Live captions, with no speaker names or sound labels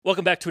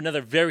Welcome back to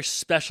another very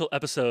special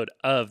episode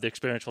of the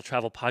Experiential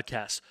Travel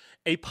Podcast,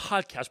 a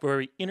podcast where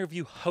we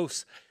interview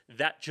hosts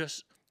that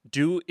just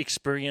do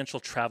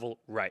experiential travel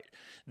right.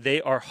 They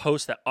are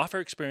hosts that offer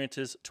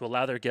experiences to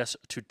allow their guests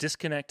to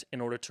disconnect in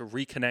order to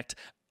reconnect.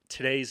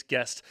 Today's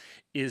guest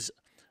is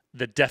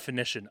the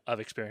definition of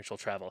experiential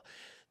travel.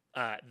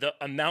 The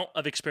amount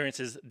of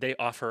experiences they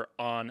offer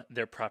on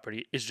their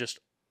property is just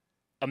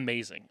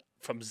amazing.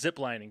 From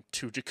ziplining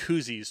to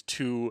jacuzzis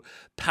to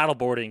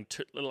paddleboarding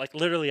to like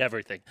literally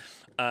everything.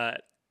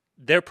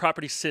 Their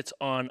property sits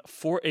on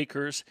 4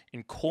 acres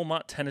in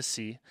Colmont,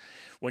 Tennessee.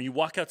 When you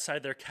walk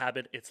outside their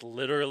cabin, it's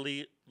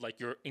literally like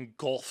you're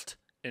engulfed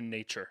in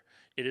nature.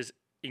 It is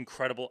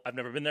incredible. I've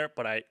never been there,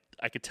 but I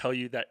could tell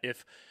you that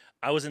if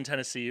I was in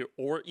Tennessee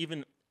or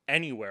even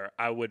anywhere,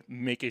 I would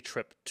make a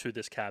trip to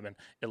this cabin.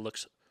 It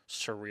looks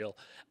surreal.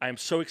 I am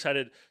so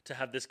excited to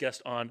have this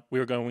guest on.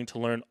 We are going to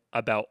learn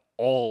about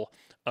all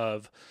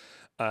of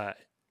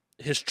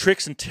his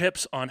tricks and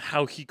tips on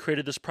how he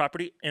created this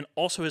property and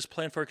also his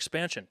plan for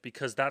expansion,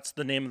 because that's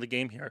the name of the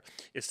game here,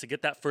 is to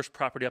get that first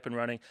property up and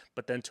running,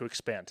 but then to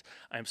expand.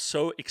 I'm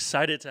so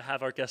excited to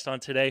have our guest on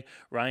today,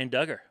 Ryan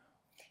Duggar.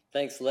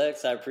 Thanks,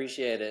 Lex. I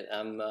appreciate it.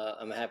 I'm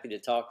happy to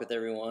talk with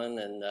everyone,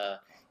 and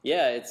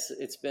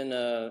it's been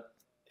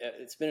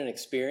an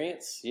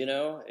experience. You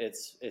know,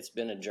 it's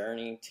been a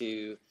journey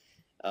to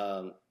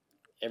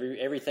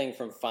everything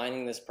from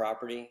finding this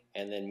property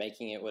and then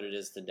making it what it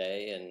is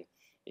today. And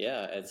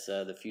it's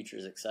the future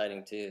is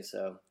exciting too.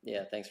 So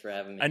thanks for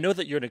having me. I know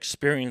that you're an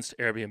experienced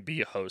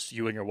Airbnb host,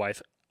 you and your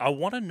wife. I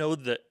want to know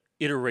the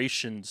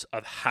iterations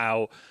of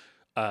how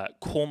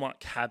Colmont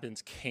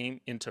Cabins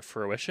came into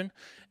fruition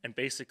and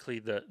basically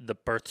the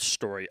birth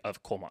story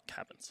of Colmont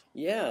Cabins.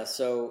 Yeah.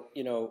 So,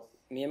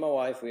 me and my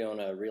wife, we own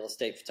a real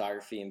estate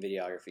photography and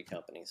videography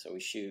company. So we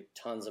shoot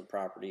tons of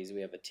properties. We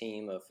have a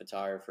team of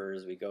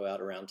photographers. We go out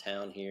around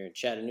town here in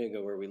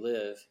Chattanooga where we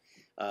live.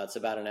 It's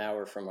about an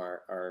hour from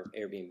our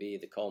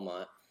Airbnb, the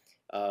Colmont.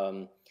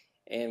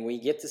 And we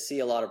get to see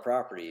a lot of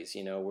properties.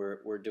 You know,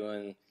 we're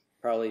doing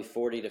probably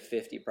 40 to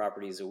 50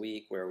 properties a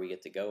week where we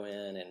get to go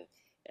in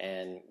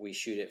and we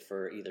shoot it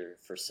for either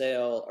for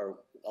sale, or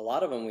a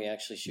lot of them we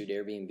actually shoot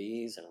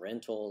Airbnbs and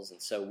rentals.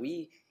 And so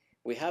we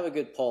have a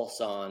good pulse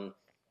on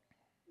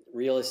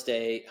real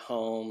estate,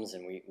 homes,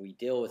 and we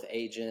deal with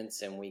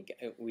agents, and we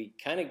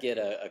kind of get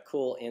a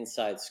cool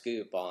inside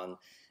scoop on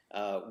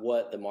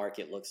what the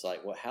market looks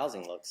like, what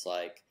housing looks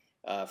like,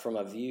 from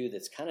a view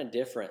that's kind of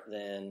different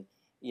than,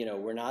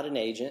 we're not an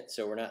agent,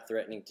 so we're not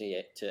threatening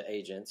to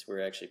agents.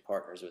 We're actually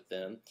partners with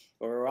them.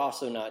 But we're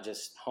also not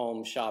just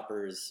home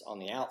shoppers on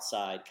the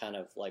outside, kind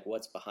of like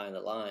what's behind the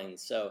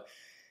lines. So,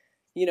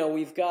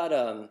 we've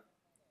got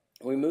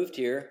we moved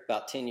here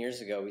about 10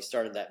 years ago. We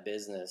started that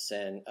business,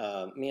 and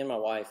me and my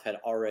wife had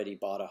already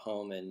bought a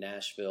home in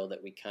Nashville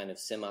that we kind of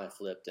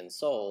semi-flipped and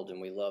sold, and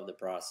we loved the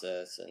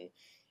process. And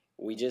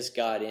we just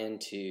got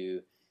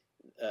into,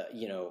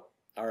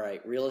 all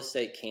right, real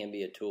estate can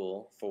be a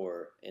tool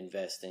for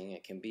investing.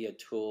 It can be a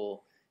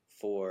tool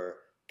for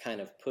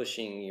kind of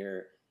pushing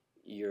your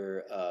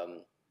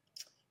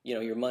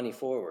money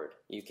forward.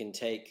 You can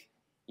take,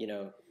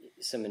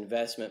 some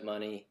investment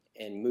money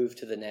and move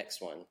to the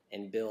next one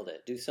and build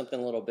it, do something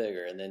a little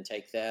bigger, and then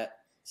take that,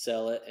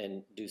 sell it,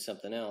 and do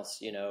something else,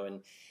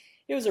 and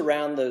it was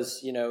around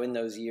those, in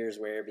those years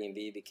where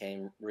Airbnb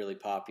became really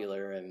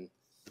popular. And,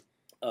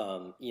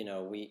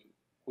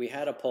 we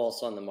had a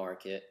pulse on the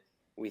market.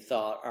 We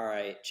thought, all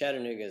right,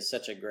 Chattanooga is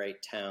such a great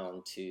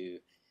town to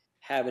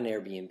have an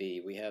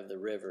Airbnb. We have the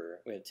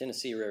river, we have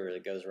Tennessee River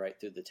that goes right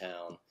through the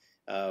town.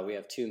 We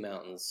have 2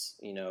 mountains,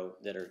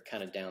 that are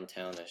kind of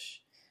downtownish.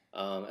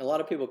 A lot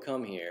of people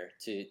come here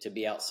to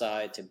be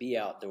outside, to be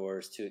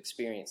outdoors, to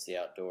experience the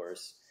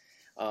outdoors.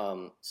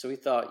 So we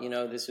thought,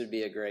 this would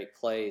be a great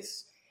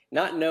place,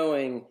 not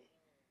knowing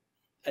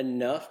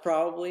enough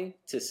probably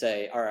to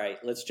say, all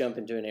right, let's jump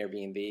into an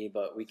Airbnb.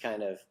 But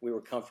we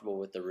were comfortable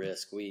with the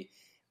risk.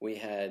 We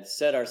had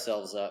set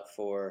ourselves up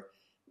for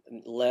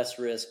less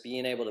risk,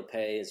 being able to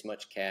pay as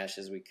much cash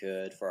as we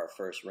could for our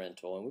first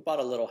rental. And we bought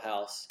a little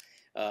house,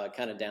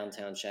 kind of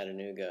downtown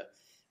Chattanooga.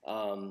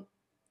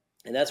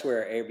 And that's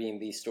where our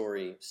Airbnb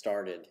story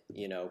started,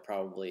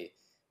 probably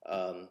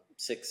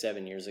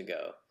 6-7 years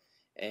ago.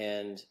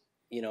 And,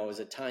 it was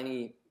a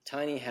tiny,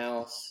 tiny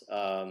house.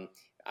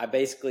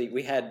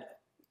 We had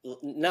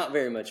not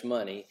very much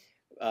money.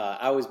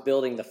 I was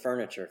building the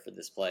furniture for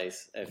this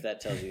place, if that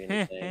tells you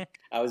anything.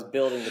 I was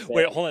building the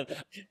Wait, hold on.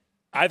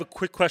 I have a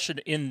quick question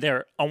in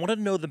there. I want to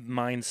know the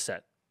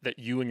mindset that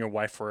you and your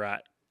wife were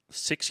at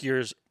 6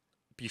 years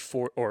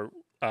before, or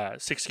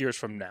 6 years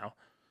from now.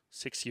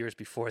 6 years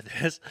before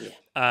this,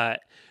 the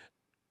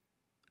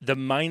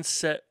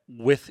mindset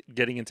with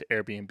getting into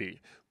Airbnb.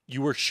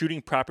 You were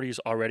shooting properties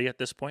already at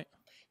this point?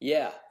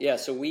 Yeah.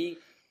 So we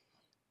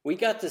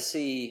got to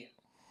see,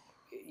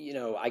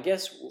 I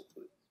guess,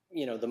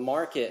 the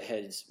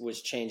market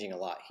was changing a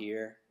lot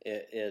here.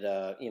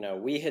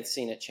 We had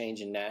seen it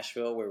change in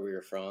Nashville, where we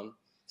were from.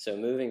 So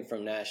moving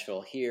from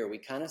Nashville here, we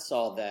kind of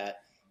saw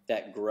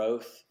that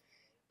growth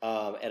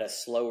at a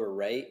slower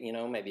rate,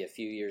 maybe a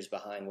few years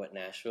behind what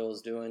Nashville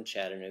is doing.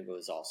 Chattanooga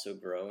was also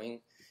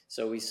growing.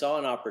 So we saw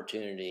an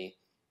opportunity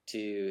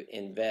to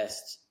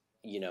invest,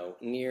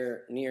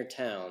 near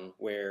town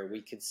where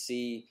we could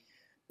see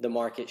the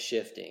market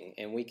shifting,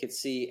 and we could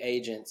see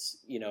agents,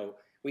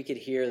 we could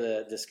hear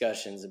the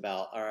discussions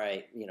about, all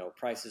right,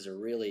 prices are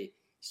really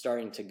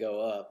starting to go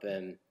up.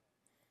 And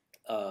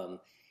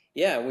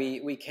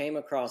we came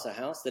across a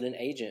house that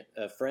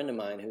a friend of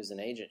mine who's an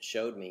agent,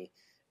 showed me.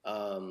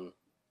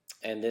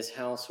 And this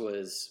house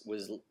was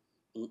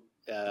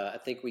I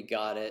think we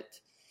got it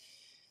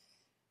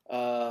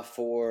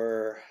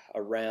for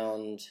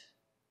around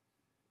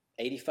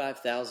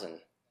 85,000,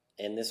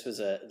 and this was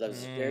a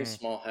very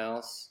small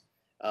house.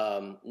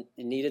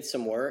 It needed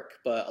some work,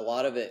 but a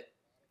lot of it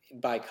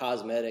by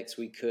cosmetics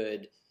we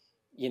could,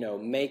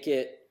 make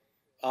it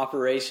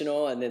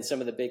operational, and then some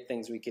of the big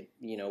things we could,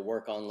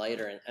 work on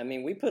later. And I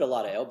mean, we put a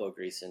lot of elbow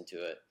grease into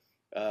it.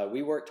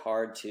 We worked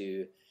hard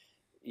to,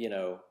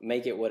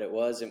 make it what it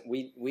was. And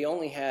we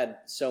only had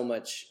so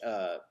much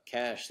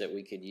cash that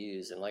we could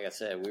use. And like I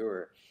said, we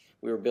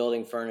were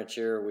building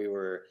furniture. We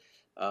were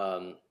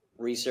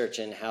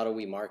researching how do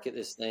we market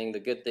this thing. The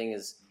good thing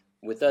is,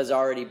 with us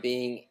already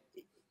being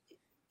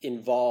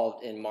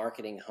involved in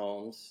marketing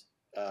homes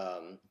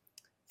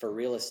for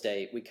real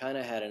estate, we kind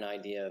of had an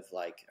idea of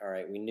like, all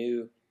right, we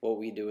knew what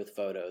we do with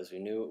photos. We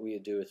knew what we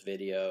would do with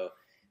video,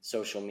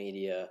 social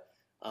media.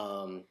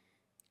 And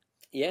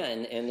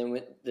then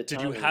with the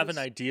Did you have an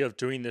idea of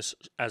doing this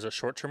as a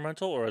short-term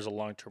rental or as a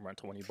long-term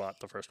rental when you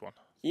bought the first one?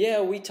 Yeah,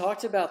 we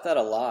talked about that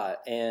a lot.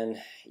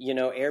 And,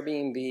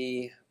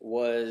 Airbnb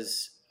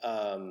was,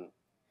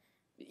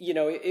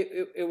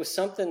 it was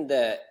something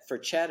that for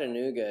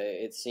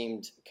Chattanooga, it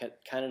seemed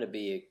kind of to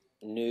be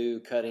new,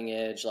 cutting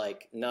edge.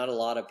 Like, not a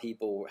lot of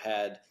people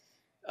had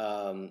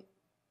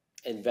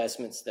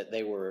investments that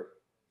they were,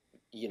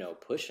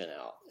 pushing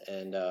out.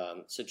 And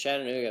so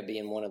Chattanooga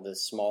being one of the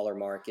smaller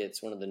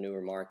markets, one of the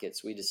newer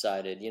markets, we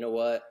decided, you know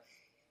what,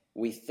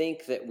 we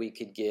think that we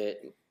could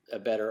get a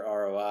better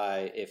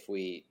ROI if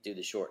we do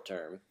the short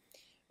term.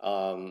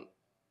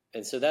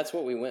 And so that's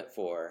what we went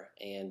for.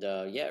 And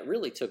it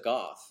really took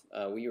off.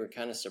 We were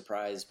kind of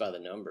surprised by the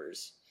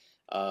numbers.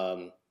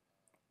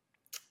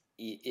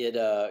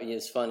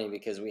 It's funny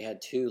because we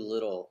had two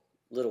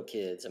little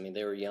kids. I mean,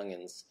 they were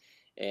youngins.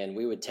 And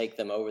we would take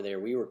them over there.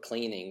 We were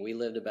cleaning. We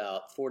lived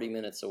about 40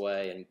 minutes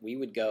away, and we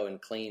would go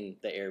and clean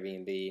the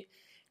Airbnb.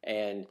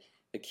 And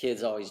the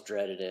kids always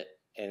dreaded it,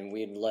 and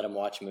we'd let them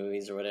watch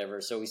movies or whatever.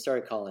 So we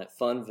started calling it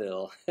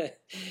Funville.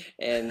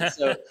 And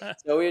so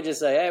we would just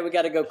say, hey, we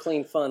got to go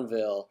clean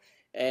Funville.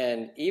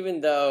 And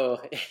even though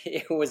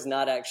it was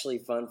not actually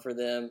fun for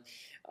them,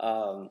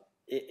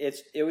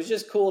 it was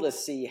just cool to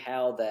see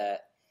how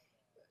that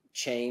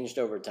changed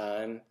over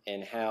time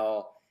and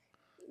how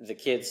the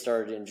kids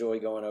started to enjoy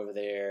going over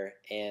there,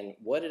 and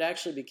what it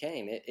actually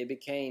became. It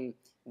became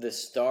the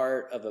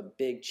start of a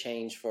big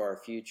change for our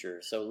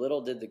future. So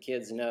little did the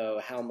kids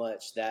know how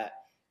much that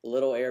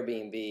little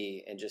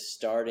Airbnb and just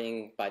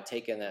starting by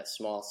taking that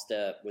small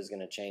step was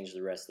going to change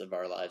the rest of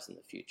our lives in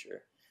the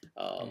future.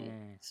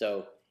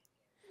 So,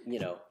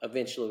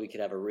 eventually we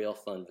could have a real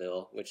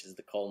Funville, which is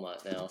the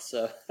Colmont now.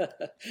 So,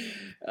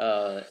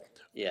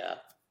 yeah.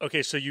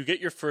 Okay, so you get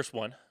your first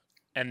one,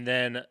 and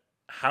then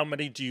how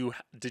many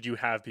did you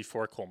have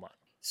before Colmont?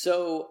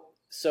 So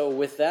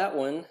with that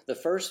one, the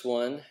first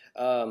one,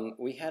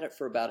 we had it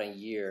for about a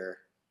year.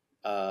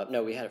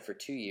 No, we had it for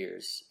 2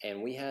 years,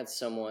 and we had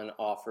someone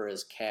offer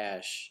us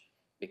cash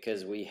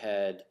because we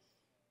had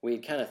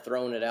kind of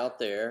thrown it out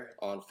there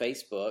on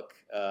Facebook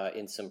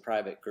in some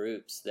private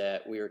groups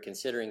that we were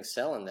considering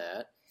selling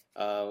that.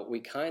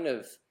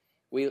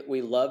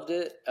 We loved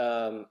it,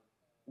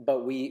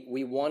 but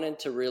we wanted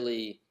to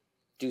really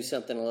do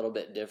something a little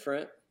bit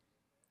different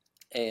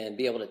and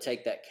be able to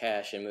take that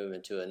cash and move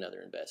into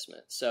another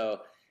investment.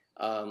 So,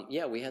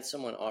 we had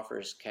someone offer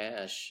us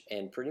cash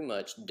and pretty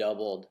much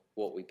doubled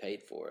what we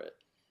paid for it.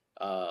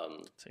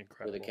 That's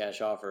incredible. With a cash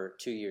offer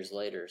 2 years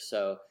later.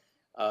 So,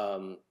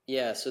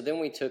 so then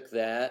we took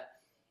that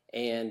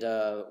and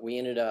we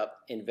ended up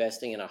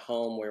investing in a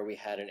home where we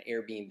had an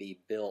Airbnb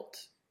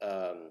built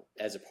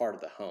as a part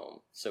of the home.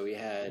 So we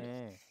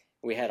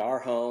had our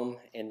home,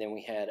 and then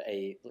we had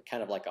a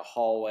kind of like a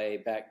hallway,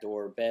 back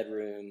door,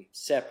 bedroom,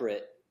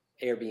 separate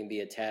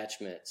Airbnb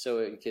attachment. So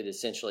it could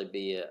essentially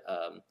be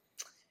oh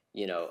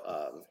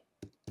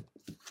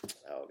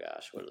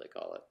gosh, what do they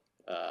call it?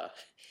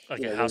 Like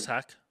a house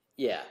hack?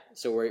 Yeah.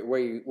 So where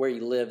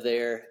you live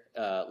there,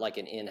 like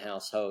an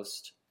in-house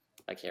host.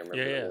 I can't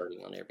remember the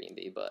wording on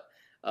Airbnb, but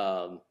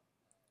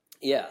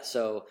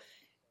so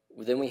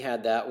then we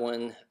had that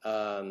one.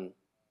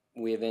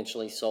 We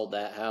eventually sold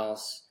that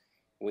house.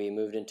 We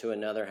moved into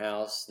another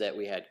house that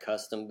we had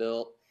custom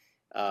built.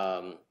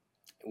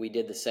 We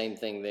did the same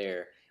thing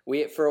there.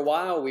 For a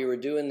while, we were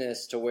doing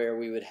this to where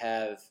we would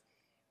have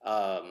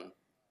the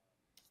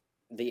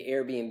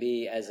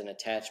Airbnb as an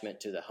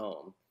attachment to the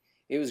home.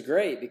 It was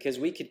great because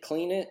we could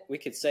clean it. We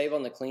could save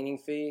on the cleaning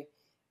fee.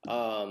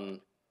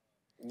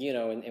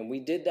 and we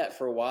did that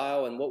for a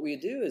while. And what we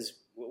do is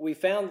we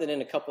found that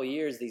in a couple of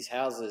years, these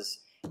houses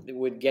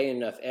would gain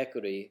enough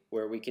equity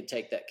where we could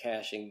take that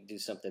cash and do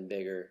something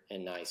bigger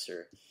and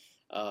nicer.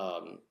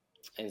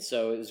 And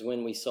so it was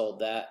when we sold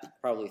that,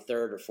 probably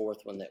third or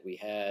fourth one that we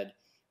had,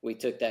 we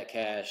took that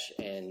cash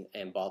and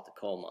bought the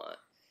Colmont,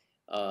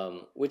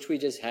 which we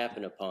just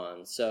happened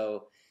upon.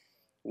 So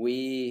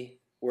we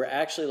were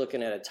actually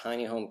looking at a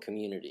tiny home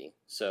community.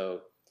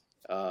 So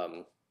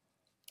a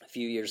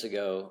few years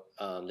ago,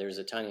 there's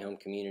a tiny home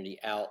community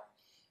out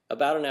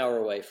about an hour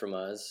away from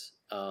us.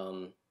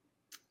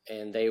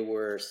 And they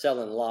were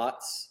selling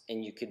lots,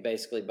 and you could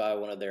basically buy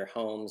one of their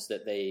homes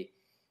that they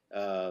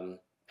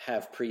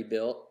have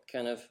pre-built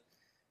kind of,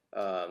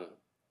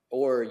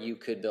 or you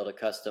could build a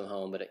custom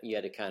home, but you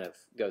had to kind of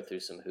go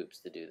through some hoops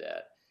to do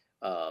that.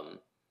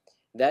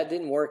 That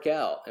didn't work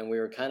out, and we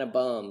were kind of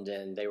bummed,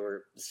 and they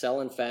were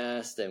selling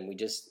fast, and we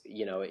just,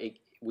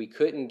 we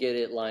couldn't get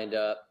it lined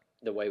up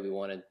the way we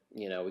wanted.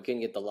 We couldn't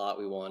get the lot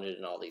we wanted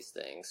and all these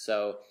things.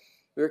 So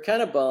we were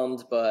kind of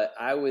bummed, but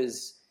I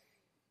was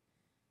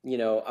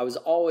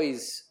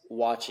always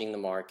watching the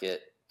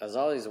market. I was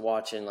always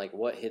watching like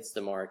what hits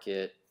the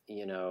market,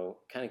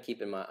 kind of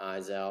keeping my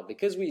eyes out,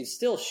 because we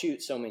still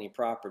shoot so many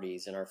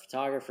properties and our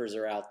photographers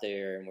are out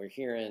there and we're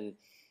hearing,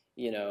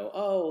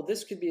 oh,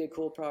 this could be a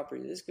cool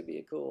property. This could be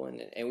a cool one.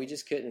 And we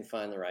just couldn't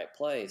find the right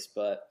place.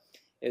 But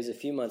it was a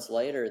few months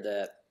later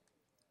that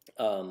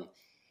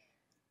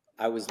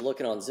I was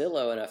looking on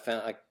Zillow and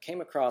I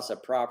came across a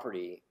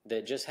property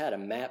that just had a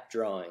map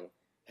drawing,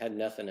 had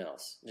nothing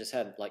else, just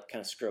had like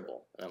kind of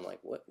scribble. And I'm like,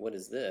 what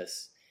is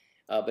this?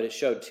 But it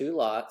showed 2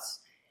 lots,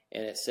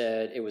 and it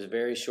said, it was a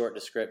very short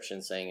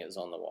description saying it was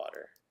on the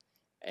water.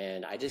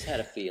 And I just had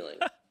a feeling.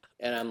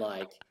 And I'm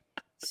like,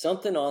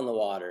 something on the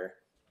water.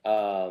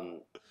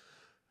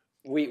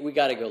 We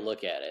got to go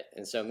look at it.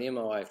 And so me and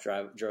my wife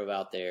drove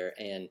out there,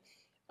 and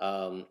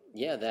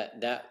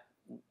that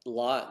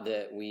lot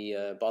that we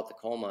bought the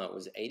Colmont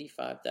was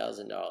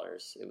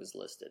 $85,000. It was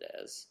listed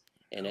as.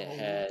 And it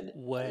had a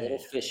little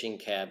fishing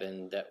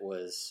cabin that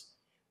was,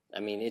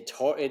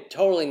 it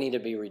totally needed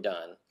to be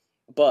redone,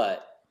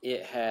 but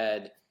it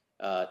had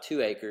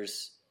 2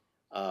 acres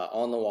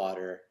on the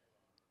water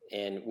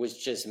and was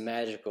just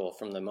magical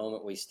from the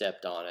moment we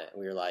stepped on it.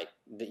 We were like,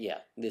 yeah,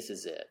 this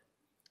is it.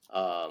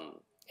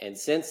 And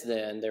since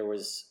then, there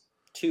was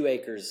 2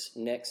 acres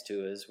next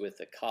to us with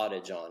a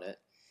cottage on it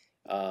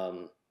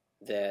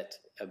that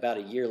about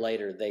a year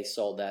later, they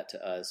sold that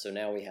to us. So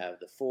now we have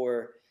the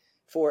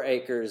 4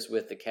 acres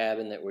with the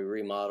cabin that we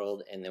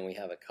remodeled, and then we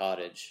have a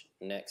cottage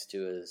next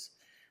to us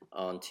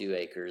on 2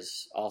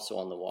 acres, also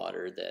on the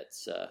water,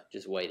 that's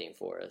just waiting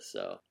for us.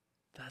 So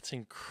that's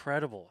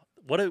incredible.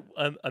 What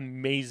an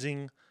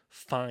amazing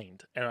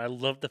find. And I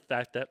love the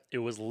fact that it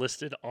was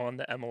listed on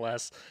the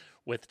MLS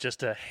with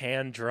just a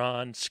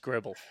hand-drawn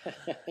scribble.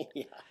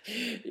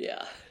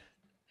 Yeah.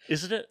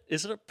 Isn't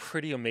it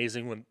pretty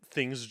amazing when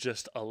things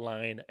just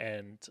align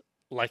and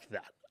like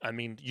that? I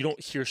mean, you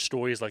don't hear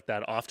stories like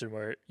that often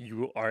where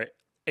you are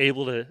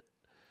able to,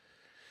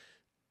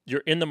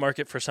 you're in the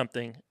market for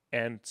something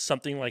and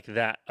something like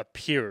that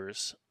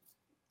appears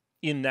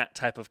in that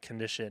type of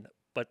condition,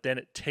 but then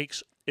it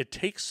takes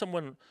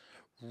someone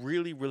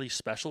really, really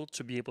special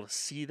to be able to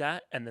see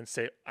that and then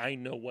say, I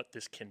know what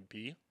this can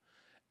be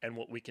and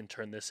what we can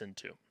turn this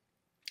into.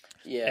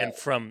 Yeah.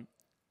 And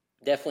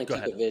definitely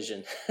keep a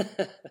vision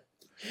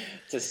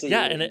to see.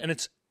 Yeah.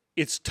 And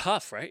it's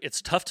tough, right?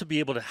 It's tough to be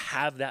able to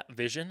have that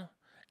vision,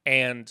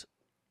 and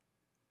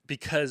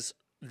because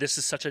this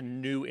is such a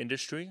new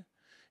industry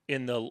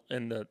in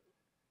the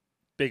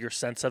bigger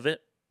sense of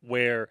it,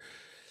 where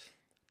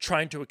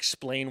trying to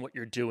explain what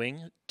you're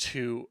doing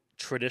to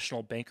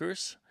traditional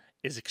bankers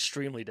is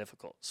extremely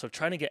difficult. So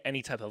trying to get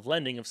any type of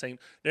lending of saying,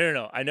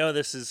 no, I know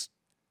this is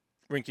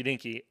rinky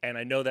dinky, and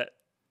I know that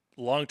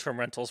long-term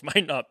rentals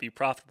might not be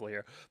profitable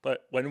here,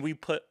 but when we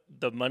put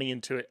the money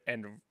into it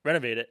and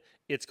renovate it,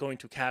 it's going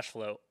to cash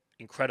flow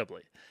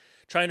incredibly.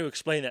 Trying to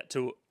explain that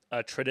to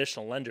a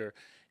traditional lender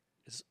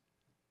is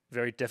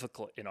very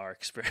difficult in our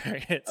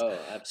experience. Oh,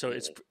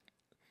 absolutely. So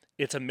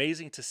it's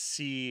amazing to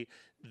see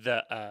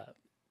the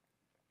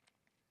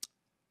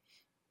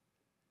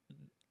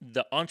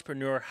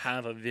entrepreneur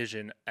have a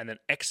vision and then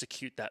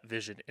execute that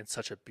vision in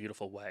such a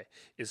beautiful way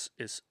is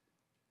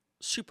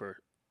super,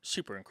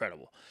 super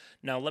incredible.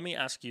 Now, let me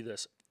ask you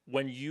this.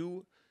 When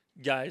you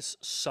guys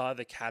saw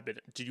the cabin,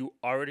 did you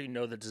already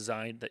know the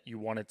design that you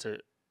wanted to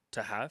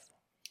have?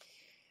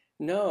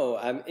 No,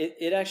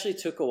 it actually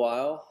took a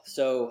while.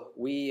 So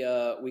we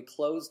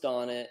closed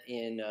on it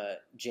in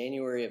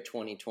January of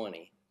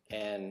 2020,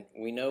 and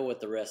we know what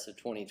the rest of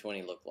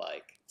 2020 looked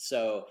like.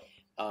 So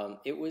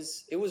it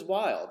was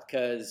wild,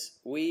 because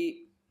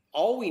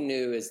all we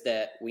knew is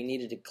that we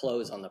needed to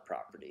close on the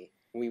property.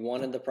 We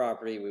wanted the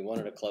property. We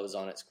wanted to close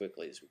on it as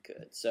quickly as we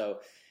could.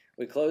 So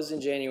we closed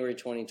in January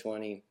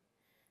 2020,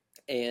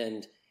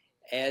 and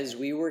as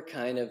we were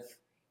kind of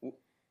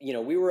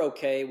we were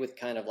okay with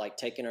kind of like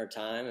taking our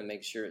time and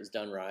make sure it's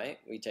done right.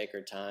 We take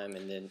our time,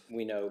 and then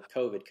we know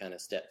COVID kind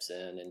of steps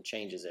in and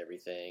changes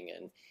everything.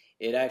 And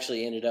it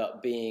actually ended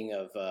up being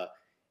of,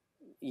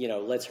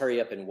 let's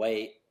hurry up and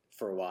wait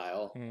for a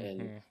while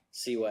and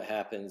see what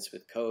happens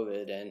with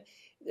COVID.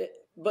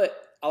 But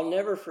I'll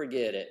never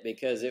forget it,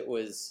 because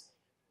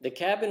the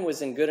cabin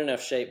was in good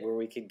enough shape where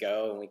we could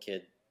go and we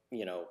could,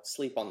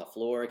 sleep on the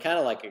floor, kind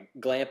of like a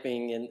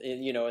glamping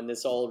in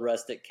this old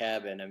rustic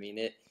cabin. I mean,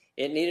 it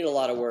needed a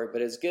lot of work,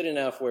 but it was good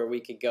enough where we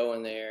could go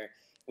in there.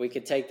 We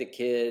could take the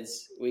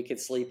kids. We could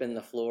sleep in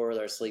the floor with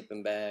our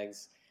sleeping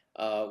bags.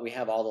 We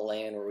have all the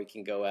land where we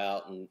can go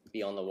out and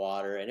be on the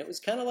water. And it was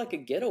kind of like a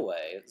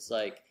getaway. It was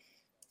like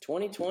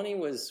 2020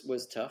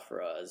 was tough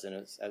for us, and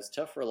it was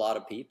tough for a lot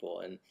of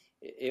people. And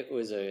it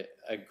was a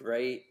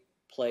great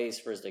place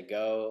for us to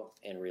go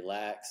and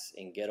relax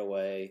and get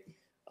away,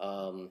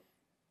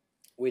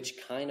 which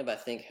kind of, I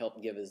think,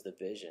 helped give us the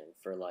vision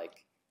for like,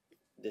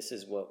 this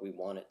is what we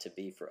want it to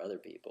be for other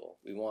people.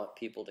 We want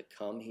people to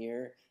come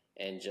here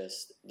and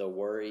just the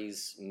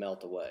worries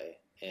melt away.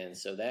 And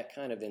so that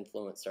kind of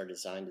influenced our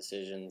design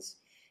decisions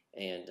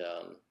and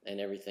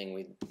everything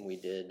we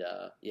did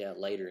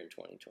later in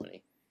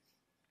 2020.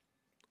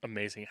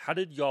 Amazing. How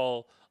did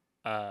y'all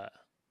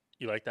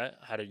you like that?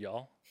 How did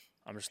y'all?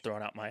 I'm just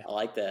throwing out I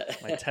like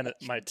that.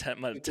 my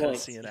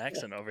Tennessean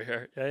accent over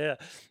here.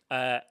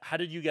 Yeah. How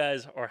did you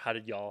guys, or how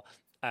did y'all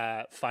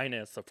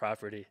finance the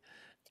property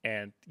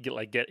and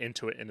get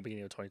into it in the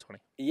beginning of 2020?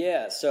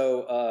 Yeah,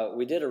 so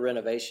we did a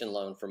renovation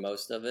loan for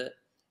most of it.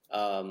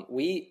 And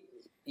we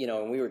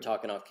were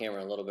talking off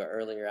camera a little bit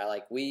earlier.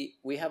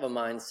 We have a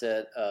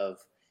mindset of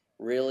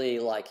really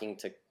liking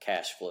to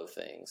cash flow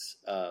things.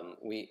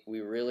 We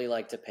really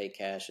like to pay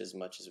cash as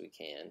much as we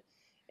can,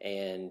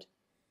 and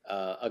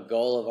a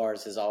goal of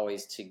ours is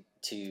always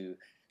to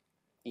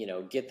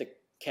get the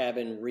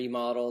cabin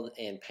remodeled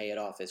and pay it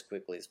off as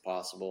quickly as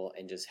possible,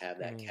 and just have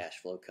that cash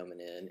flow coming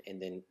in,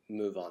 and then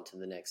move on to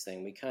the next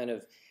thing. We're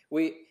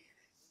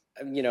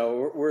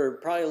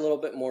probably a little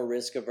bit more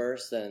risk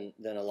averse than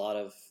a lot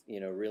of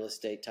real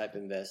estate type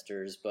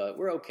investors, but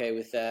we're okay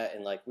with that.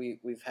 And like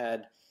we've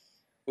had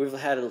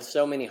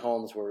so many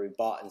homes where we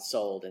bought and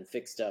sold and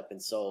fixed up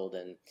and sold,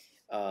 and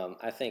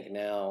I think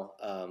now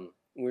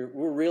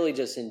we're really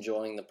just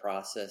enjoying the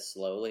process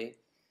slowly.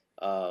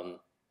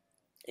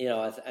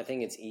 I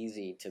think it's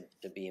easy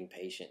to be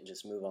impatient and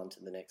just move on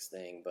to the next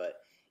thing. But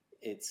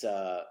it's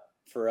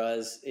for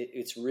us,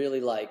 it's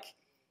really like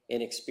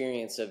an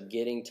experience of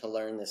getting to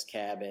learn this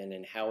cabin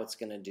and how it's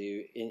going to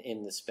do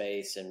in the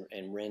space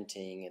and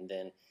renting, and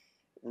then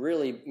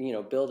really,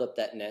 build up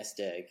that nest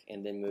egg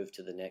and then move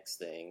to the next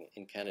thing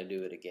and kind of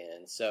do it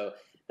again. So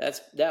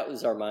that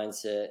was our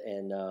mindset.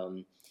 And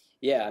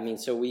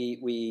so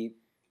we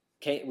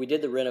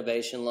did the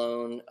renovation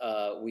loan.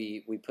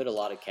 We put a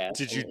lot of cash.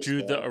 Did you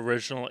do the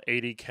original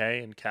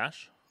 $80K in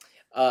cash?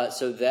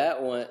 So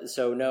that one.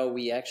 So no,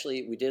 we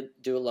did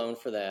do a loan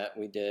for that.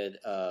 We did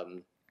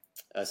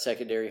a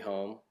secondary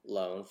home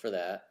loan for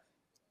that,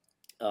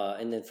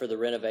 and then for the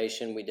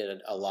renovation, we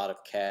did a lot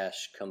of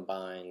cash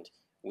combined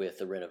with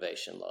the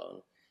renovation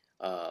loan,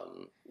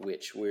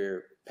 which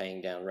we're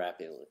paying down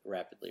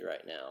rapidly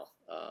right now,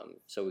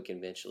 so we can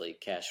eventually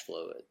cash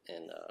flow it.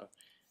 And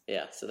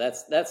so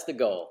that's the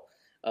goal.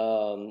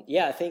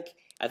 I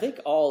think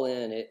all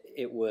in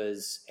it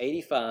was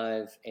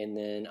 85 and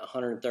then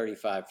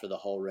 135 for the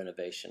whole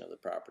renovation of the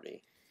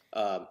property.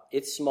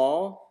 It's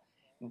small,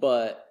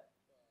 but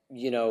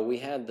we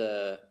had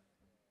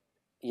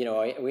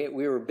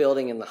we were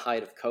building in the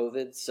height of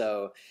COVID,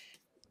 so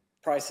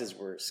prices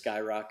were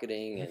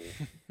skyrocketing, and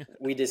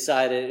we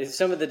decided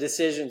some of the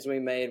decisions we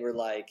made were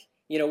like,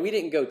 we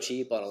didn't go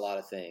cheap on a lot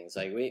of things.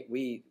 Like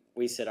we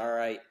said, all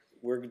right,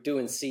 we're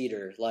doing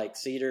cedar. Like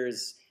cedar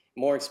is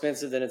more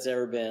expensive than it's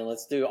ever been.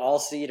 Let's do all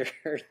cedar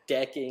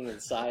decking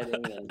and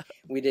siding. And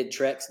we did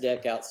Trex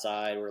deck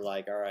outside. We're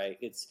like, all right,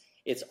 it's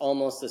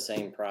almost the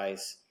same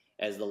price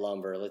as the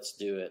lumber. Let's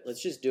do it.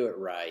 Let's just do it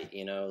right.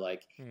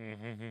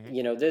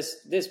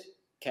 This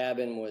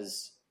cabin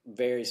was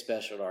very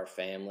special to our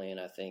family. And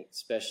I think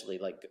especially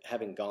like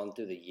having gone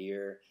through the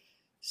year,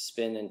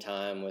 spending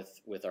time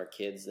with our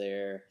kids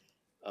there,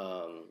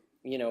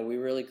 we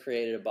really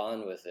created a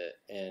bond with it.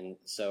 And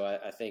so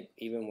I think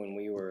even when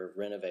we were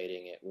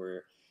renovating it,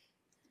 we're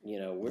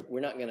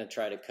not going to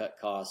try to cut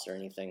costs or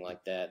anything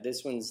like that.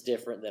 This one's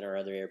different than our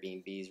other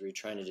Airbnbs. We're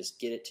trying to just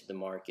get it to the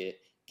market,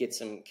 get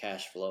some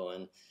cash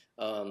flowing.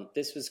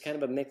 This was kind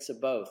of a mix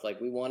of both. Like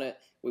we want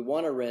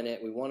to rent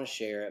it, we want to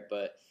share it,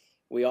 but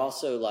we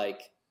also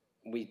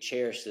we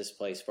cherish this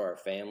place for our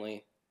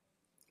family.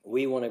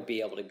 We want to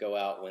be able to go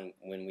out when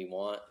we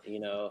want,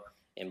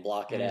 and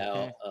block it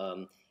out.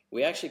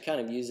 We actually kind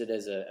of use it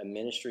as a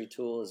ministry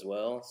tool as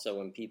well. So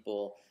when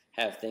people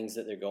have things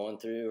that they're going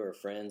through, or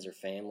friends or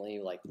family,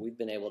 like we've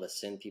been able to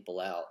send people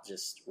out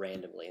just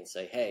randomly and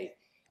say, hey,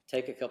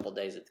 take a couple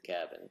days at the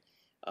cabin.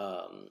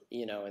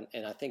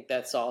 And I think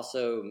that's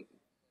also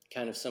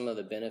kind of some of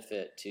the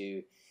benefit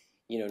to,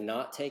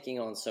 not taking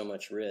on so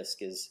much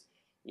risk is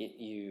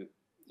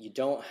you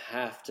don't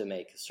have to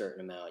make a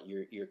certain amount.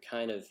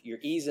 You're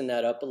easing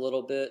that up a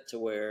little bit to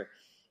where,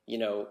 you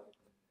know,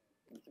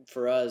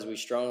 for us, we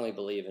strongly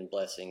believe in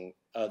blessing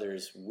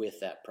others with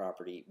that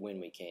property when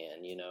we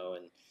can, you know,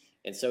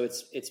 and so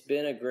it's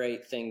been a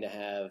great thing to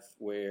have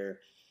where,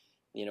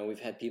 you know, we've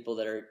had people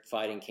that are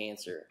fighting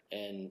cancer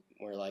and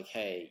we're like,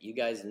 hey, you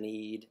guys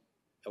need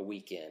a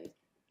weekend,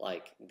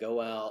 like go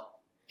out,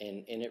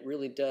 and it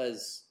really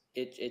does,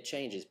 it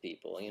changes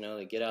people, you know,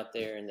 they get out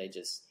there and they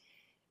just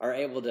are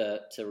able to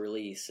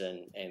release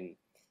and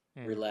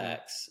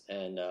relax.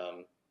 And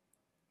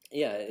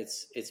yeah,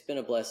 it's been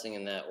a blessing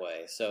in that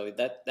way. So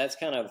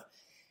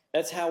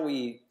that's how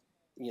we,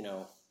 you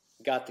know,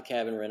 got the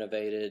cabin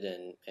renovated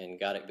and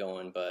got it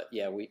going. But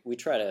yeah, we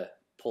try to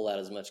pull out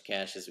as much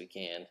cash as we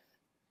can.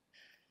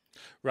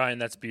 Ryan,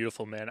 that's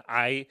beautiful, man.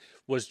 I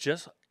was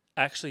just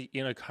actually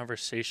in a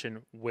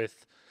conversation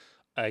with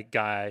a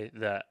guy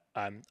that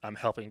I'm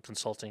helping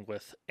consulting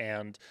with,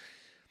 and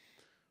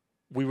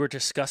we were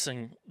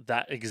discussing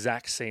that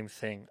exact same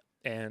thing.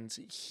 And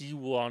he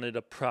wanted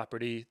a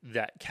property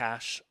that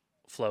cash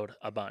flowed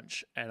a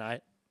bunch, and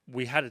I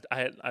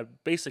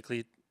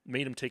basically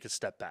made him take a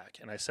step back,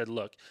 and I said,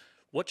 look,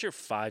 what's your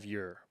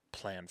 5-year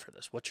plan for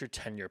this? What's your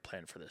 10-year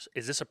plan for this?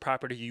 Is this a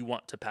property you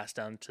want to pass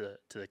down to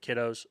the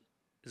kiddos?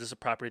 Is this a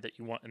property that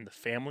you want in the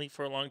family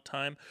for a long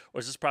time? Or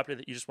is this property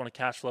that you just want to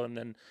cash flow and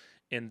then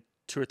in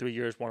 2 or 3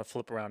 years want to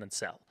flip around and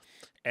sell?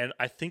 And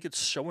I think it's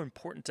so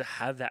important to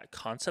have that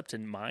concept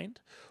in mind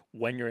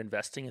when you're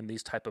investing in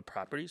these type of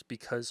properties,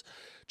 because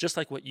just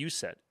like what you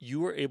said, you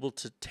were able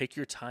to take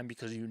your time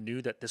because you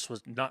knew that this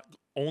was not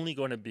only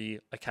going to be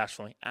a cash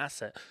flowing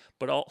asset,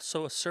 but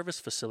also a service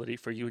facility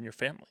for you and your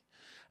family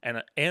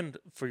and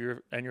for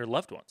your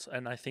loved ones.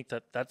 And I think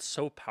that that's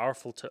so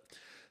powerful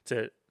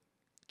to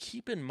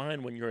keep in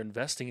mind when you're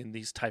investing in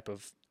these type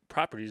of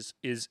properties.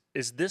 Is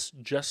this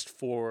just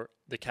for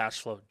the cash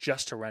flow,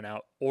 just to rent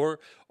out, or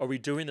are we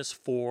doing this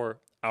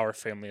for our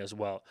family as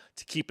well,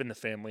 to keep in the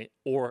family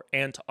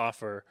and to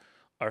offer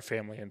our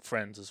family and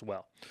friends as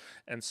well?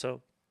 And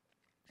so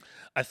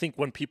I think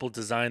when people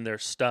design their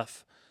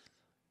stuff,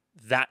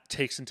 that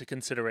takes into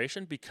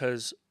consideration,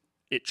 because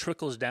it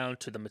trickles down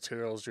to the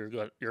materials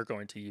you're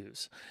going to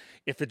use.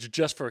 If it's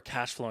just for a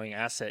cash flowing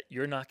asset,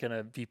 you're not going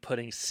to be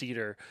putting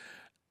cedar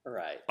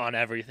Right on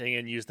everything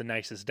and use the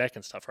nicest deck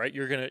and stuff, right?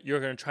 You're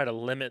gonna try to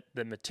limit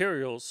the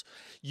materials,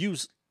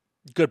 use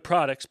good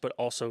products, but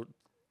also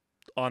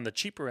on the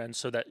cheaper end,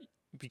 so that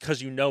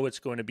because you know it's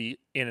going to be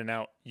in and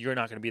out, you're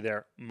not going to be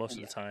there most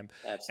of the time,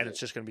 absolutely. and it's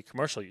just going to be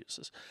commercial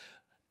uses.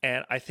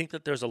 And I think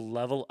that there's a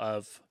level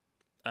of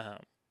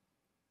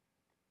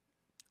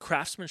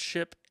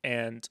craftsmanship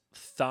and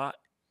thought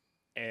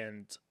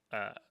and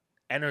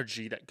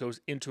energy that goes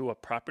into a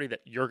property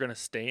that you're going to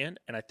stay in,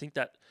 and I think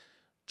that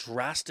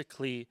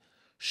drastically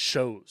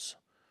shows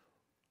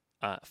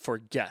for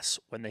guests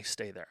when they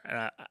stay there.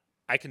 And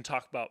I can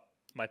talk about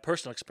my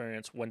personal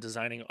experience when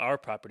designing our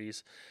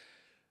properties.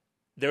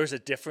 There's a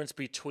difference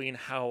between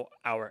how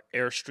our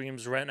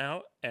Airstreams rent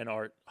out and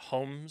our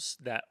homes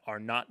that are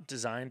not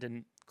designed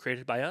and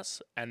created by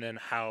us, and then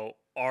how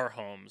our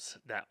homes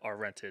that are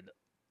rented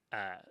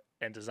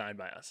and designed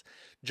by us.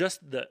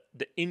 Just the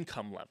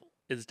income level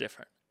is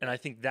different. And I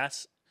think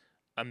that's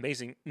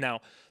amazing. Now,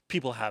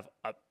 people have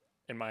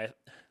in my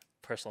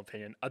personal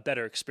opinion, a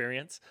better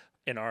experience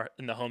in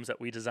the homes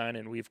that we design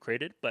and we've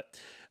created. But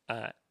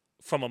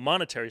from a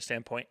monetary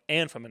standpoint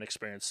and from an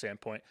experience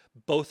standpoint,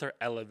 both are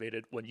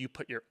elevated when you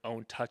put your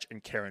own touch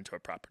and care into a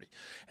property.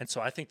 And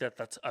so I think that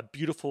that's a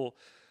beautiful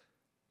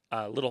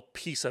little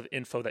piece of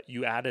info that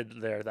you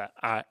added there that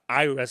I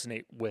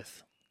resonate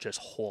with just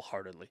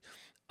wholeheartedly.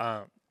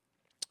 I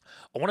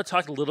want to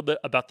talk a little bit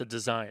about the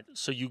design.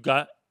 So you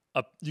got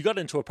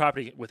into a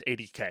property with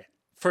 80K.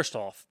 First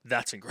off,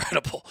 that's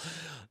incredible.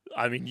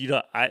 I mean,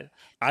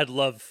 I'd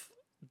love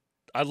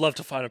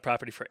to find a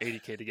property for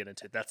 80K to get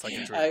into. That's like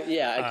a dream.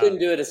 I couldn't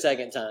do it a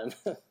second time.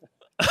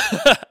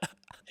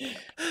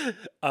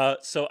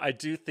 So I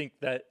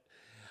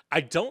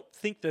don't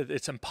think that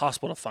it's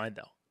impossible to find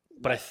though.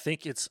 But I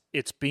think it's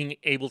being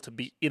able to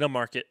be in a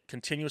market,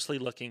 continuously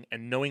looking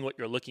and knowing what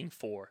you're looking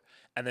for,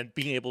 and then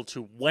being able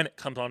to, when it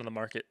comes onto the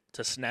market,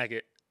 to snag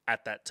it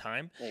at that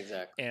time.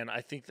 Exactly. And I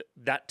think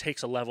that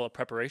takes a level of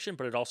preparation,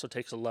 but it also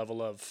takes a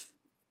level of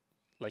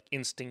like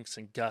instincts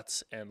and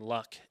guts and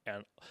luck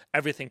and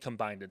everything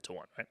combined into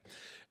one, right?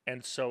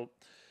 And so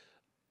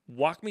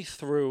walk me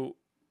through,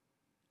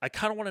 I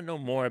kind of want to know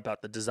more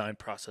about the design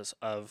process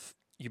of,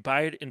 you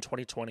buy it in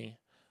 2020,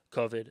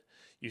 COVID,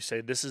 you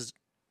say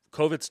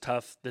COVID's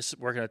tough.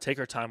 We're going to take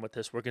our time with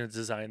this. We're going to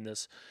design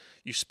this.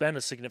 You spend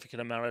a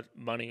significant amount of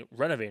money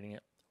renovating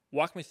it.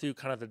 Walk me through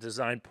kind of the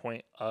design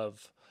point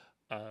of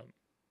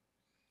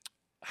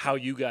how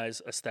you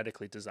guys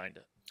aesthetically designed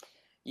it.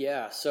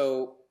 Yeah.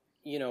 So,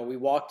 we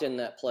walked in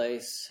that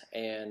place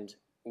and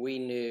we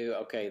knew,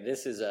 okay,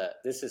 this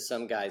is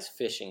some guy's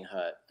fishing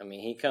hut. I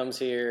mean, he comes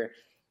here,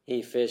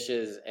 he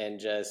fishes, and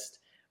just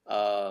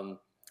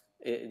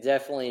it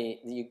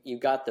definitely you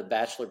got the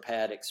bachelor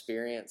pad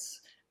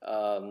experience.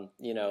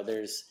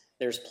 There's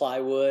There's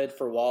plywood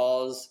for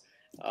walls.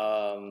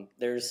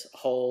 There's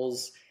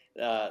holes.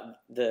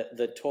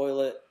 The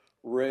toilet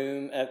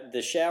room,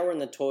 the shower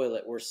and the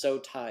toilet were so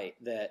tight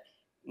that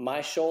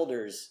my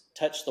shoulders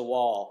touched the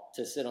wall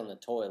to sit on the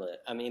toilet.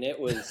 I mean, it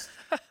was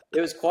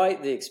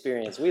quite the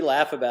experience. We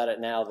laugh about it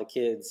now. The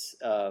kids,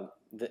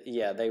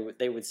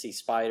 they would see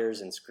spiders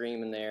and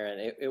scream in there,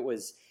 and it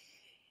was,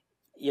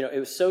 it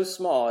was so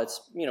small. It's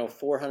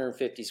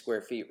 450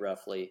 square feet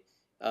roughly.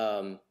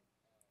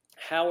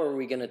 How are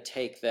we going to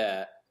take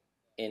that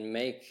and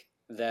make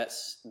that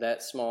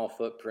small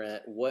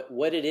footprint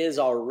what it is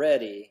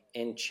already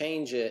and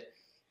change it?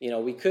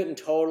 We couldn't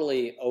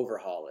totally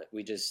overhaul it.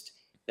 We just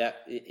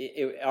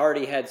it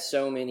already had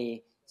so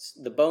many.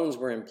 The bones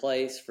were in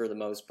place for the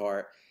most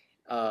part,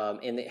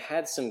 and it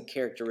had some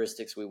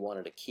characteristics we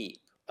wanted to keep.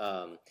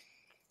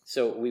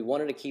 So we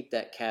wanted to keep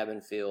that cabin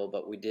feel,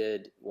 but we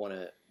did want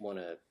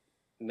to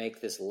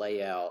make this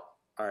layout.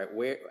 All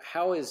right,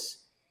 how is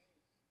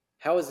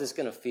this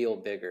going to feel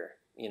bigger?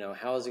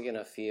 How is it going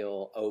to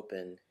feel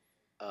open?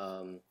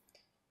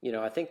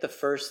 I think the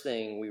first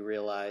thing we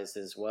realized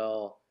is,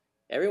 well,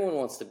 everyone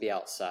wants to be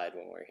outside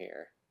when we're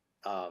here.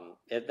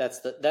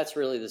 That's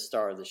really the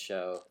star of the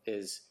show,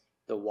 is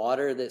the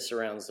water that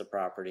surrounds the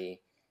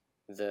property,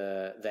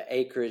 the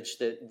acreage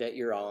that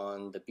you're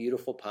on, the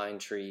beautiful pine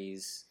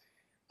trees,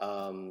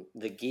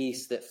 the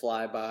geese that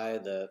fly by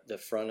the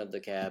front of the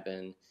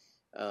cabin,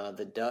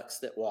 the ducks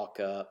that walk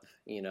up.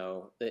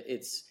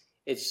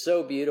 It's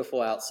so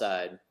beautiful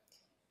outside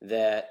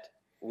that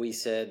we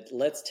said,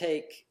 let's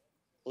take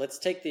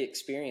the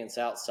experience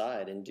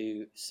outside and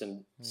do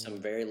some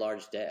very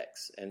large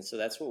decks. And so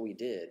that's what we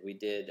did. We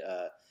did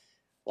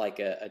like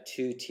a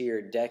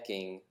 2-tier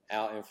decking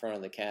out in front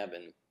of the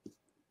cabin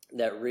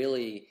that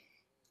really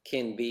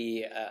can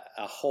be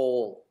a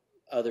whole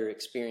other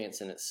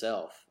experience in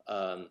itself.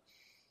 Because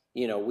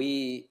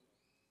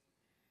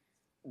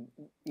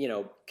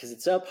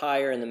it's up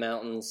higher in the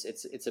mountains,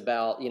 it's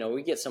about,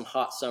 we get some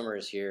hot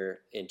summers here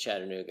in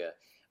Chattanooga,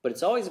 but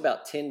it's always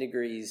about 10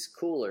 degrees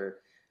cooler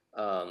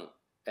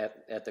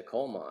at the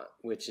Colmont,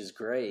 which is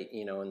great.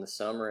 In the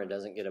summer, it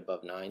doesn't get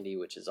above 90,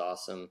 which is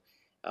awesome.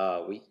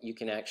 You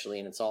can actually,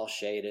 and it's all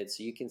shaded,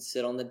 so you can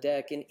sit on the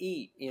deck and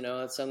eat.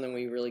 It's something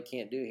we really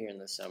can't do here in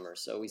the summer.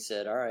 So we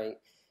said, all right,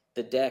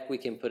 the deck, we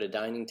can put a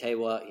dining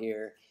table out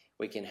here.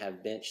 We can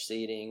have bench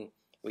seating.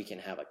 We can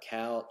have a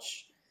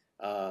couch,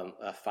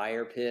 a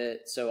fire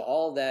pit. So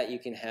all of that you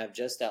can have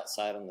just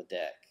outside on the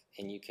deck,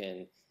 and you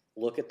can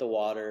look at the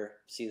water,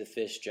 see the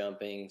fish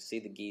jumping, see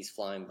the geese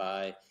flying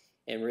by,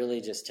 and really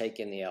just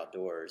take in the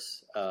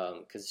outdoors,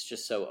 because it's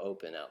just so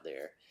open out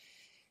there.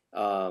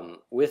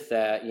 With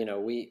that,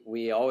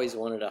 we always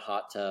wanted a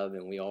hot tub,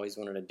 and we always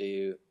wanted to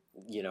do,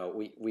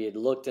 we had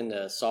looked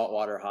into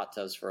saltwater hot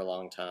tubs for a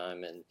long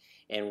time,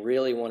 and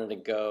really wanted to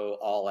go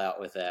all out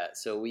with that.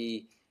 So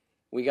we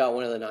got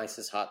one of the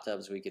nicest hot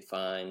tubs we could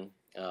find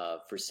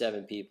for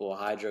 7 people,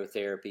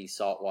 hydrotherapy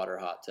saltwater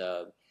hot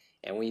tub.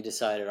 And we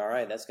decided, all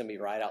right, that's going to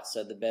be right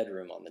outside the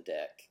bedroom on the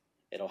deck.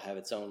 It'll have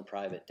its own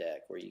private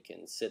deck where you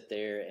can sit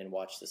there and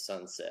watch the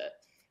sunset,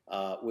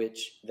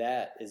 which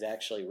that is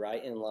actually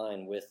right in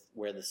line with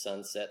where the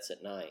sun sets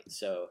at night.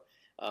 So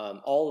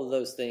all of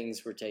those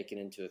things were taken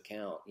into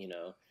account,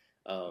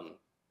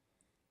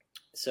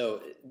 so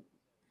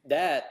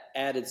that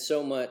added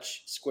so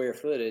much square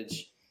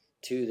footage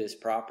to this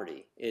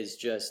property, is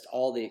just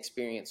all the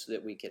experience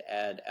that we could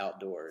add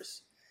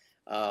outdoors.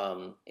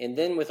 And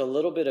then with a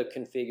little bit of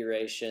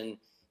configuration,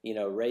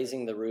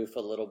 raising the roof a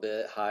little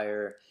bit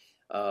higher,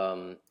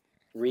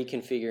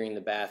 reconfiguring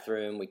the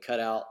bathroom. We cut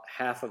out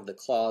half of the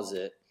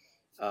closet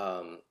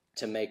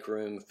to make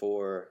room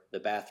for the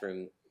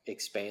bathroom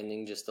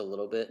expanding just a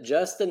little bit,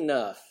 just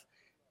enough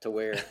to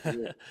where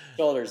your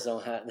shoulders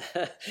don't have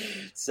that.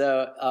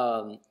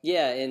 So,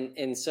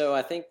 and so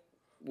I think,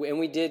 and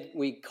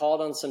we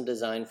called on some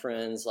design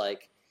friends.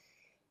 Like,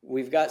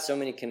 we've got so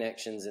many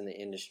connections in the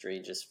industry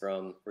just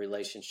from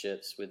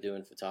relationships with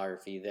doing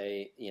photography.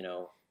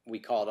 We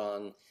called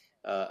on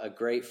a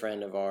great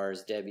friend of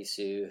ours, Debbie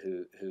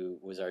Sue, who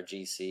was our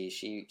GC.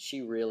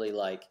 She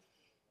really,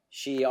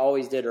 she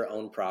always did her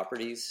own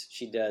properties.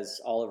 She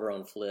does all of her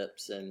own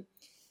flips, and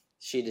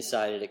she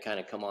decided to kind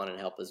of come on and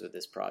help us with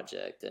this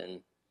project.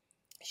 And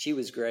she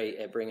was great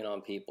at bringing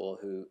on people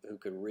who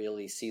could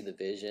really see the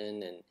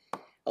vision. And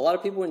a lot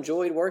of people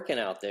enjoyed working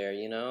out there.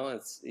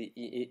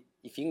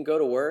 If you can go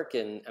to work,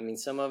 and I mean,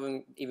 some of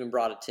them even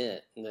brought a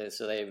tent,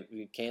 so they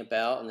would camp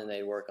out and then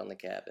they work on the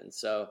cabin.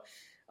 So,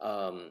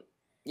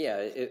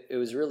 it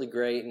was really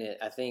great. And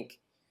I think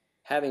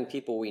having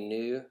people we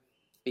knew,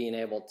 being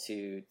able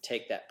to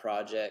take that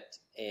project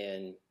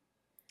and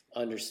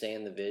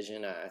understand the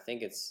vision, I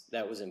think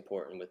that was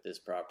important with this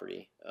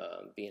property,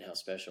 being how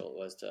special it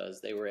was to us.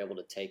 They were able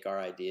to take our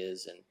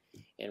ideas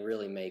and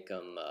really make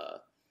them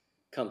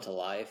come to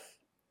life.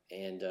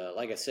 And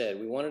like I said,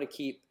 we wanted to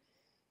keep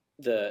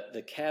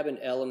the cabin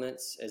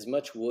elements, as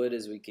much wood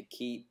as we could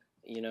keep.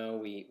 We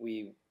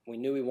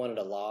knew we wanted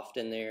a loft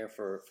in there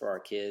for our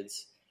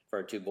kids, for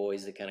our 2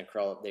 boys to kind of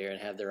crawl up there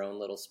and have their own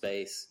little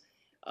space.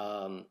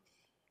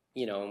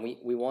 and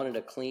we wanted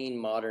a clean,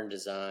 modern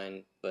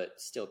design, but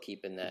still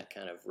keeping that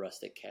kind of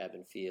rustic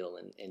cabin feel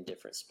in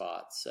different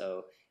spots.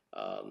 So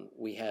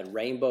we had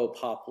rainbow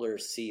poplar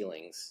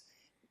ceilings,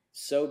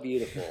 so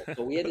beautiful,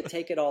 but we had to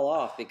take it all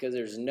off because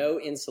there's no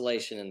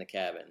insulation in the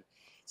cabin.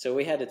 So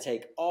we had to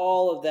take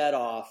all of that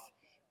off,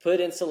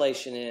 put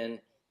insulation in,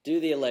 do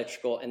the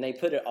electrical, and they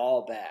put it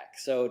all back.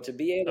 So to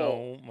be able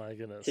Oh my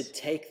goodness. to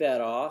take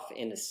that off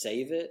and to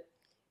save it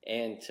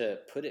and to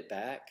put it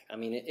back, I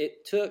mean,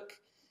 it took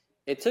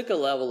a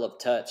level of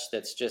touch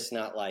that's just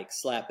not like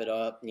slap it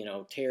up,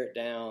 tear it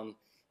down.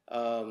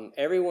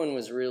 Everyone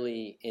was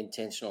really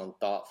intentional and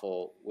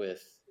thoughtful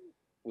with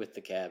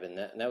the cabin.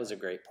 That was a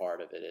great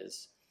part of it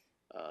is,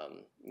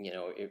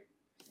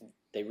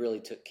 they really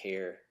took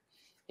care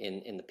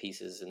in the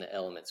pieces and the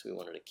elements we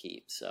wanted to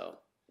keep. So,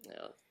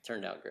 it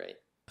turned out great.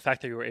 The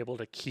fact that you were able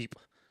to keep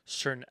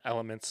certain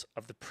elements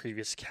of the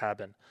previous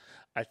cabin,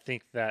 I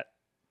think that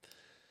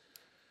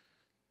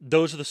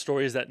those are the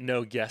stories that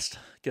no guest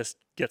gets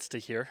to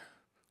hear.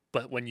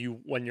 But when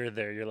you're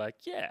there, you're like,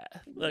 yeah,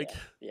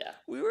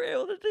 we were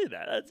able to do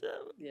that. That's,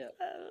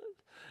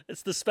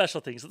 it's the special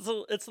things.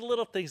 It's the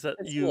little things that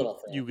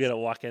you get to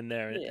walk in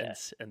there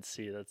and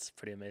see. That's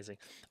pretty amazing.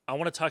 I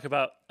want to talk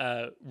about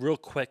real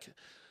quick.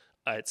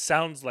 It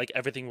sounds like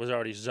everything was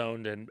already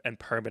zoned and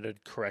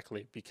permitted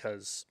correctly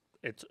because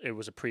it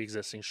was a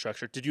pre-existing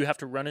structure. Did you have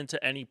to run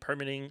into any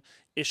permitting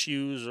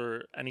issues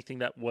or anything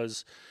that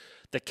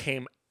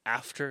came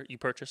after you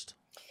purchased?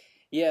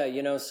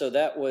 Yeah, so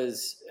that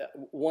was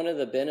one of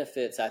the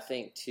benefits, I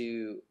think,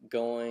 to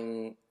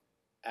going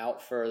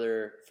out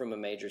further from a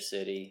major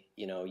city.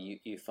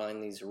 You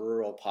find these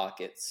rural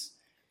pockets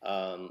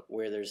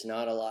where there's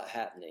not a lot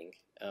happening.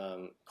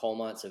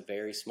 Coalmont's a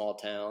very small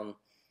town.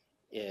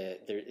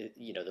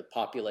 The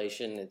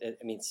population,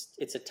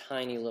 it's a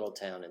tiny little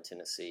town in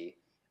Tennessee,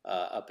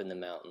 up in the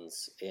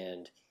mountains,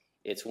 and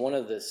it's one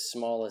of the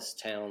smallest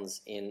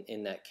towns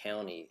in that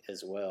county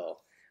as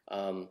well.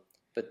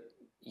 But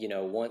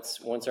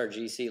once our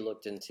GC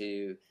looked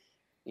into,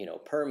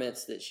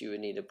 permits that you would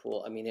need to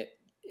pull,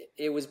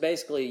 it was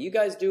basically, you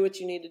guys do what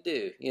you need to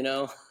do,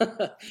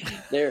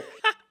 there.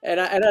 And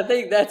I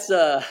think that's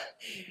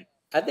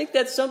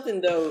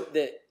something though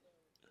that,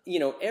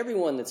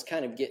 everyone that's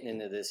kind of getting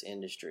into this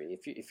industry,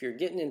 if you're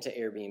getting into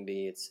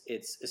Airbnb,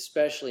 it's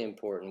especially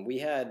important. We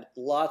had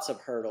lots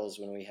of hurdles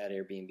when we had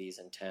Airbnbs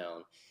in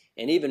town,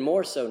 and even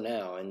more so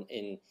now.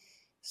 And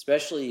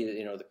especially,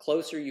 the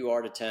closer you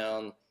are to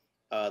town,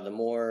 the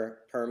more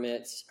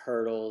permits,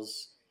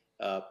 hurdles,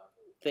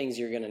 things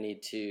you're going to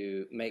need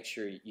to make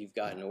sure you've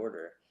got in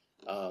order.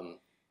 And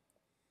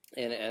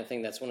I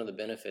think that's one of the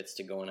benefits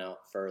to going out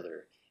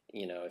further.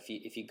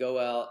 If you go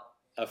out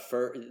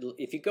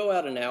if you go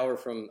out an hour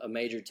from a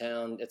major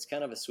town, it's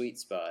kind of a sweet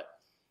spot.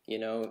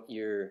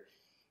 You're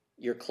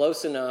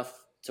close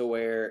enough to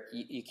where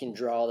you can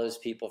draw those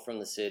people from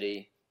the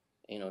city,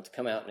 to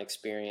come out and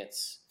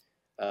experience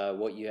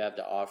what you have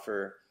to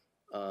offer.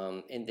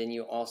 And then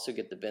you also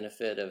get the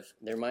benefit of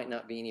there might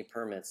not be any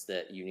permits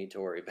that you need to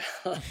worry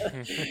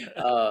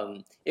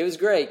about. It was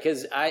great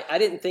because I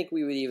didn't think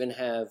we would even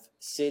have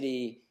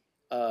city,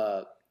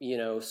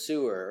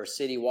 sewer or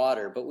city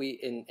water, but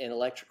in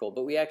electrical,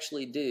 but we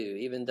actually do,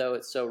 even though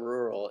it's so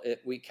rural.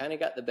 We kind of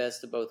got the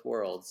best of both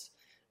worlds,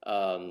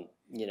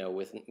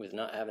 with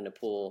not having to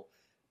pull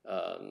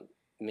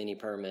many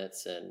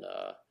permits and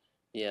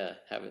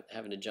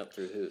having to jump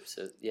through hoops.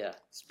 So yeah,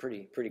 it's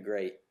pretty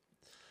great.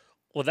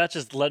 Well, that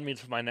just led me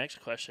to my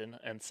next question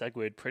and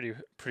segued pretty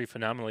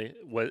phenomenally.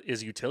 What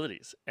is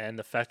utilities, and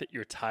the fact that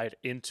you're tied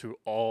into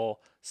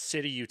all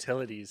city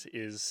utilities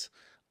is,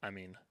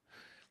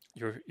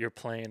 you're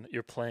playing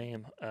in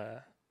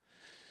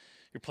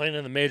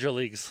the major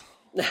leagues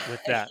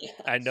with that. Yes.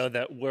 I know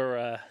that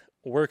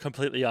we're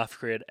completely off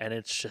grid, and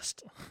it's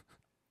just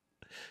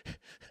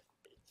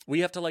we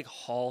have to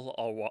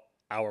haul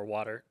our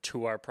water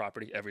to our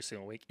property every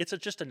single week. It's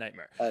just a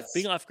nightmare.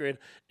 Being off grid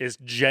is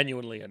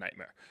genuinely a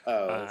nightmare.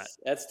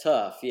 That's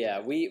tough.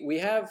 Yeah, we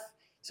have.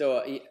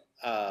 So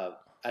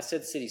I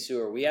said city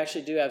sewer. We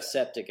actually do have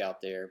septic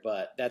out there,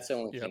 but that's the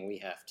only thing we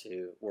have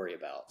to worry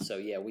about. So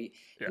yeah,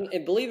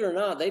 and believe it or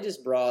not, they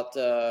just brought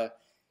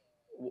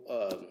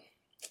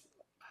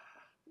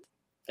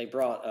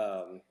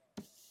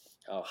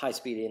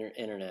high-speed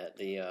internet,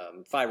 the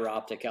fiber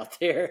optic out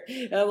there.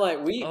 And I'm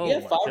like, we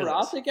have fiber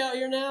optic out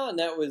here now? And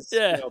that was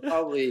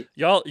probably...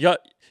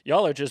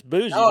 Y'all are just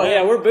bougie. Oh,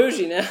 yeah, we're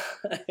bougie now.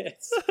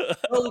 It's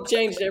totally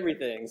changed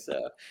everything.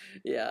 So,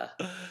 yeah.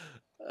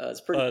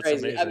 It's pretty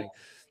crazy. Amazing.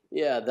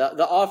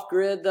 The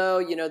off-grid, though,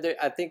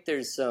 I think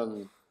there's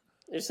some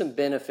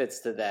benefits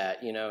to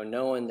that,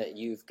 knowing that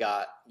you've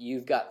got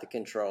the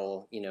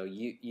control,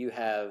 you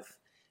have...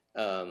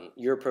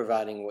 you're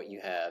providing what you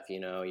have,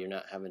 you're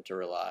not having to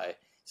rely.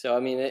 So,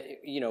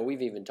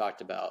 we've even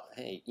talked about,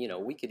 hey,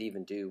 we could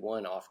even do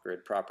one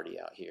off-grid property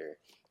out here,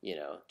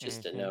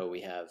 just to know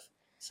we have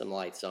some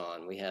lights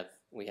on, we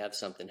have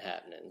something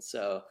happening.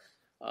 So,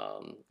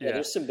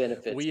 there's some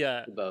benefits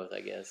to both,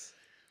 I guess.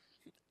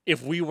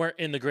 if we weren't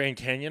in the Grand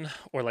Canyon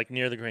or like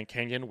near the Grand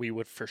Canyon, we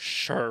would for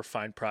sure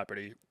find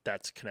property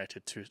that's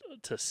connected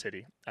to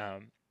city.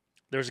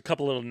 There's a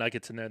couple little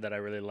nuggets in there that I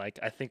really like.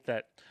 I think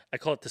that I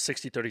call it the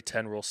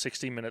 60-30-10 rule: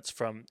 60 minutes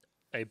from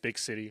a big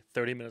city,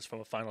 30 minutes from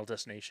a final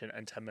destination,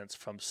 and 10 minutes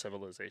from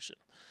civilization.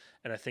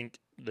 And I think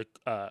the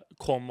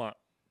Colma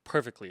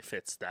perfectly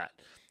fits that,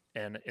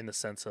 and in the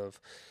sense of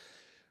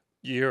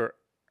you're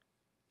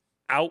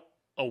out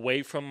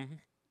away from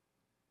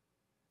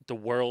the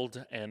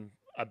world and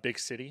a big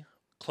city,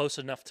 close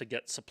enough to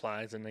get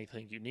supplies and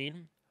anything you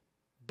need,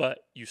 but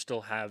you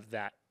still have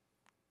that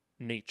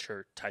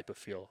nature type of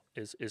feel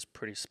is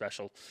pretty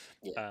special.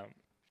 Yeah,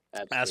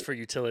 As absolutely. for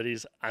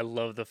utilities, I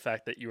love the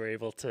fact that you were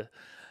able to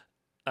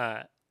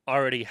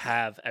already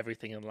have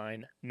everything in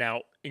line.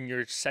 Now, in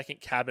your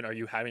second cabin, are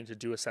you having to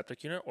do a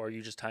septic unit, or are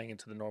you just tying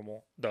into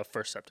the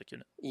first septic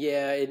unit?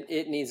 Yeah,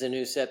 it needs a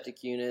new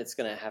septic unit. It's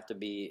going to have to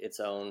be its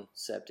own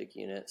septic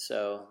unit.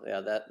 So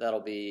yeah,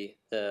 that'll be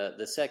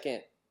the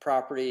second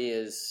property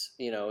is,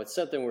 it's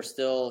something we're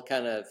still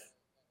kind of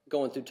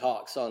going through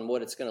talks on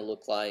what it's going to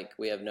look like.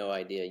 We have no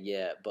idea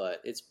yet,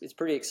 but it's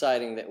pretty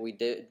exciting that we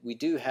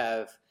do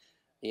have,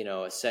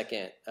 a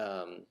second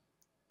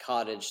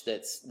cottage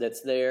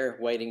that's there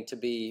waiting to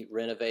be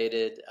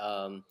renovated,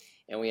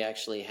 and we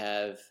actually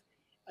have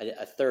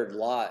a third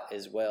lot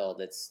as well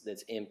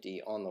that's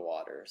empty on the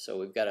water. So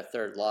we've got a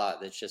third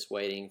lot that's just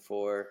waiting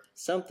for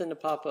something to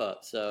pop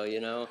up. So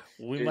there's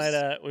We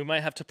might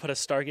have to put a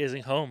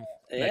stargazing home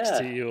next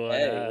to yeah. you on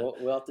Hey,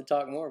 we'll have to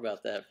talk more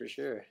about that for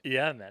sure.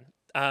 yeah,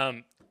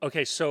 man.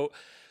 Okay, so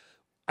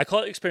I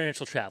call it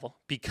experiential travel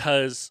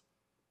because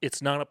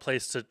it's not a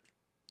place to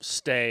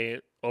stay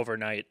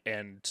overnight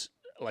and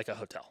like a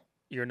hotel.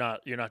 You're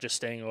not just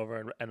staying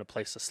over and a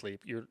place to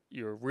sleep.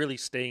 You're really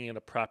staying in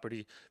a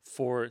property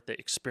for the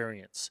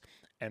experience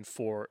and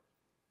for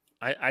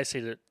I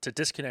say to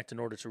disconnect in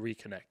order to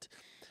reconnect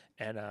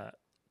and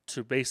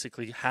to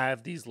basically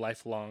have these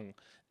lifelong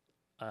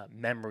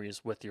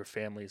memories with your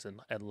families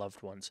and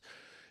loved ones.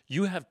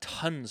 You have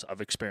tons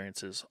of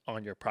experiences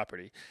on your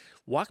property.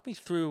 Walk me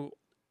through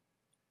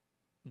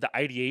the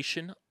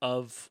ideation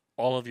of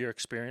all of your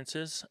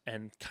experiences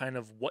and kind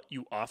of what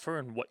you offer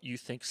and what you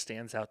think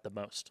stands out the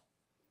most.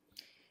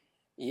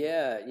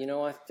 Yeah,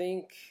 I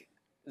think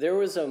there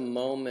was a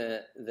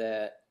moment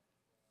that,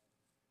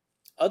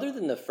 other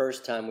than the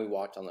first time we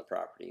walked on the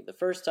property, the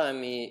first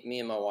time me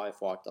and my wife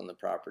walked on the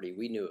property,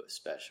 we knew it was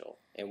special,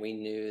 and we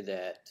knew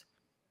that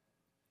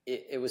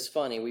it was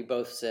funny. We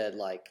both said,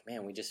 like,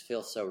 man, we just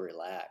feel so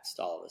relaxed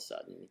all of a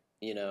sudden.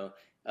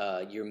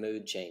 Your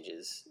mood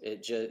changes.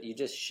 You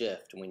just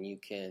shift when you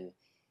can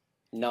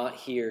not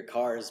hear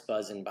cars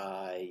buzzing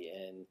by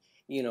and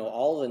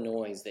all the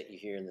noise that you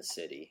hear in the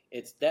city.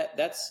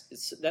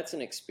 That's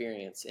an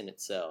experience in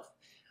itself.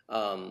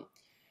 Um,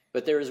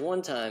 but there was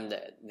one time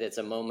that's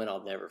a moment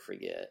I'll never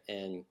forget,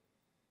 and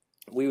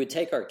we would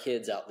take our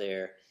kids out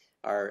there,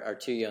 our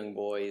two young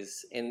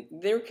boys, and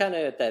they were kind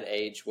of at that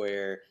age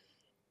where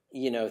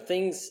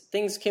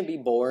things can be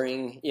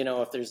boring,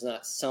 if there's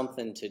not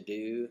something to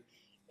do.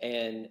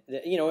 And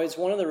it's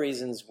one of the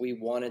reasons we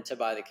wanted to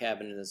buy the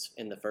cabin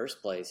in the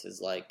first place,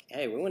 is like,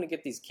 hey, we want to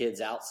get these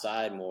kids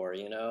outside more.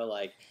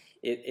 Like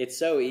it's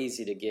so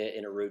easy to get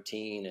in a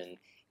routine, and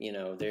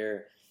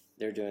they're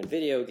doing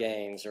video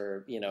games,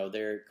 or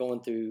they're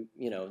going through,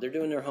 they're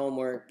doing their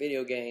homework,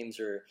 video games,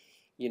 or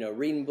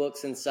reading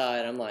books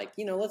inside. I'm like,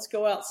 let's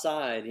go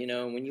outside.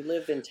 When you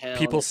live in town,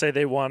 People say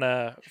they want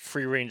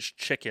free range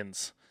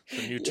chickens.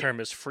 The new term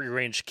is free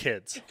range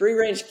kids. free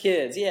range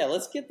kids. Yeah,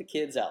 let's get the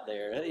kids out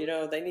there.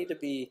 They need to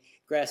be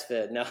grass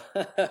fed. No,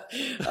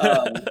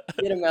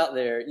 get them out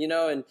there.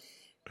 And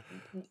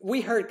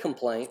we heard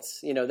complaints.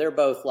 They're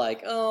both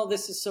like, "Oh,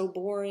 this is so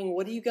boring.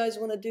 What do you guys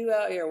want to do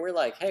out here?" And we're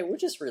like, "Hey, we're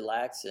just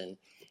relaxing."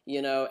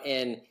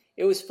 And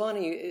it was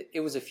funny. It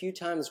was a few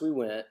times we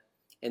went,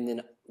 and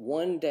then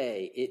one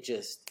day it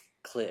just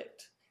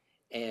clicked,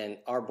 and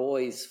our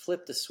boys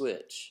flipped the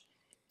switch,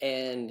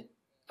 and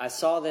I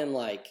saw them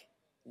like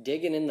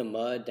digging in the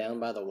mud down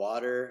by the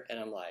water, and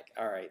I'm like,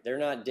 all right, they're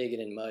not digging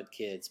in mud,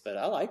 kids, but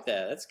I like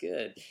that. That's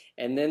good.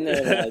 And then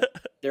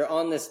they're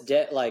on this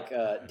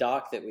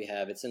dock that we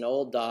have. It's an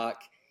old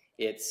dock.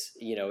 It's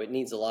it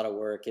needs a lot of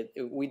work.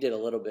 We did a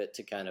little bit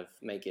to kind of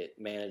make it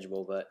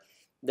manageable, but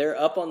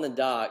they're up on the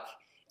dock,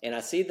 and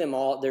I see them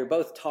all. They're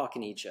both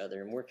talking to each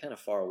other, and we're kind of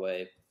far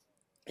away,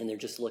 and they're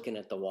just looking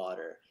at the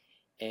water.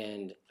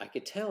 And I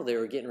could tell they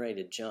were getting ready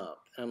to jump.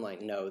 I'm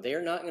like, no,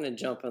 they're not going to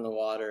jump in the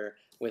water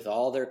with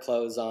all their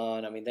clothes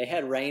on. I mean, they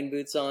had rain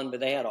boots on, but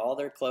they had all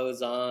their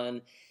clothes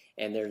on,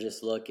 and they're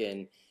just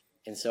looking.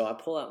 And so I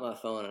pull out my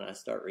phone and I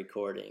start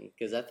recording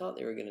because I thought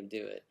they were going to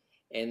do it.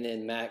 And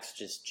then Max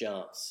just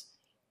jumps,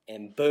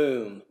 and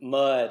boom,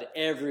 mud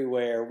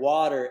everywhere,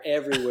 water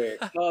everywhere,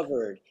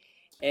 covered.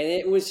 And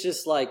it was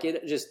just like,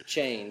 it just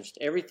changed.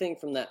 Everything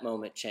from that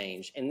moment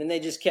changed. And then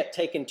they just kept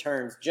taking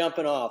turns,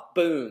 jumping off,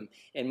 boom,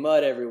 and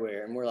mud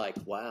everywhere. And we're like,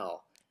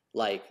 wow,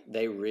 like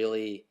they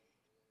really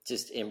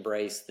just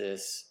embrace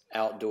this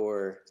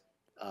outdoor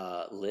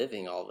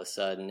living all of a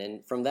sudden.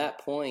 And from that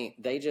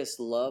point, they just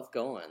love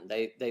going.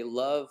 They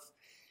love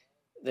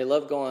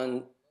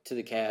going to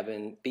the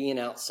cabin, being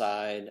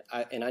outside,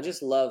 and I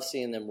just love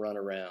seeing them run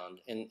around.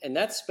 And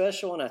that's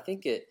special. And I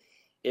think it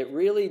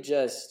really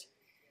just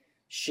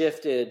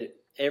shifted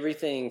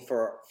everything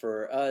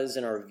for us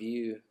and our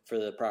view for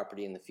the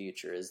property in the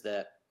future, is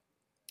that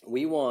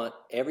we want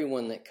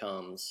everyone that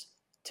comes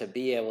to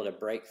be able to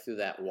break through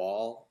that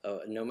wall,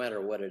 no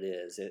matter what it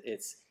is.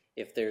 It's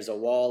if there's a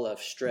wall of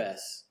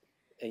stress,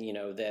 you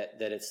know, that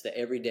it's the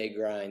everyday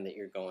grind that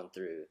you're going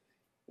through,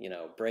 you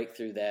know, break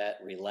through that,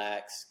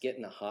 relax, get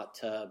in the hot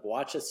tub,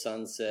 watch a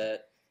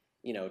sunset,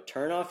 you know,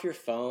 turn off your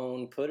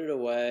phone, put it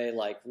away,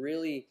 like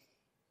really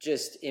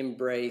just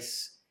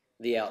embrace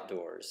the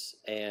outdoors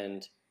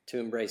and to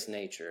embrace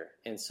nature.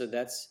 And so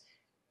that's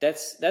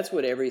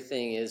what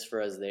everything is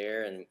for us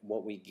there, and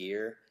what we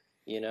gear,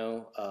 you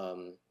know.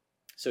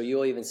 So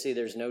you'll even see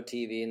there's no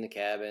TV in the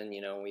cabin.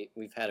 You know,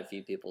 we've had a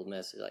few people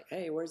message like,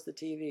 "Hey, where's the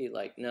TV?"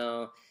 Like,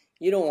 no,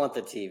 you don't want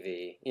the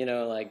TV. You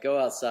know, like go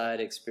outside,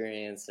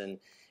 experience. And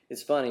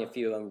it's funny, a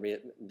few of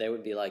them, they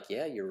would be like,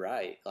 "Yeah, you're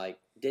right. Like,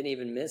 didn't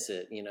even miss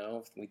it. You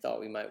know, we thought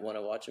we might want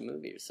to watch a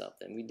movie or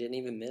something. We didn't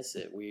even miss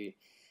it. You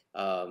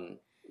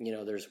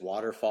know, there's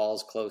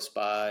waterfalls close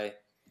by.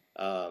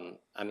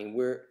 I mean,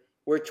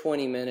 we're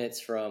 20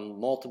 minutes from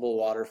multiple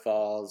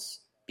waterfalls,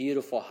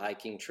 beautiful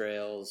hiking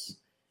trails,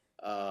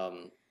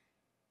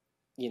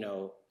 you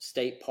know,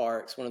 state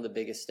parks. One of the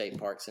biggest state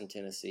parks in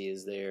Tennessee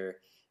is there.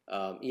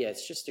 Yeah,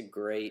 it's just a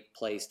great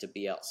place to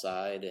be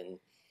outside. And,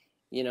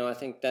 you know, I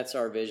think that's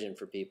our vision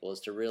for people, is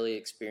to really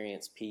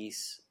experience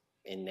peace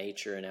in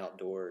nature and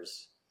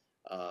outdoors,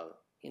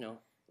 you know,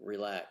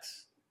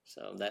 relax.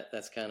 So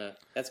that's kind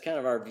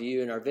of our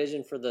view and our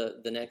vision for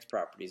the next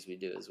properties we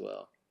do as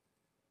well.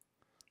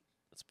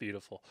 That's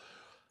beautiful.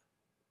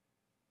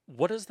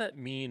 What does that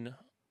mean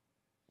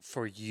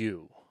for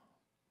you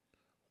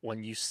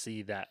when you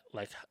see that,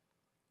 like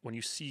when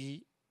you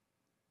see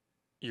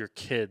your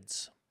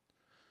kids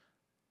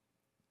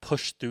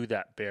push through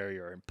that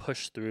barrier and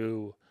push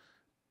through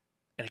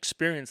and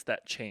experience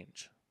that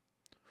change?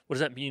 What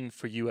does that mean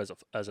for you as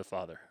a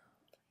father?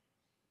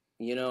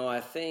 You know,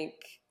 I think,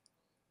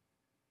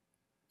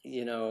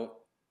 you know,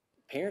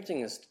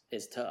 parenting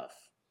is tough.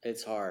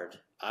 It's hard.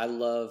 I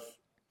love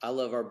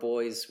our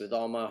boys with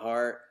all my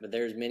heart, but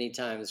there's many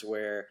times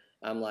where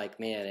I'm like,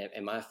 man,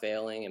 am I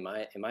failing? Am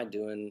I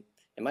doing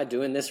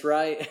this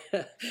right?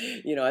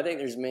 You know, I think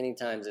there's many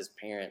times as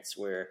parents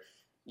where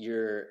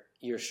you're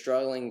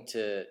struggling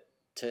to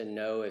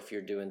know if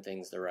you're doing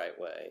things the right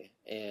way.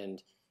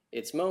 And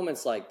it's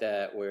moments like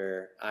that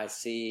where I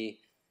see,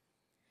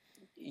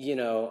 you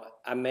know,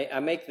 I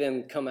make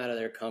them come out of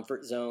their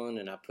comfort zone,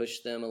 and I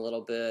push them a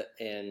little bit,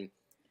 and,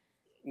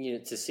 you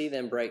know, to see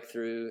them break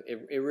through,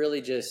 it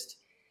really just,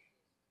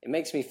 it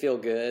makes me feel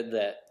good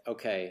that,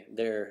 okay,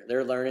 they're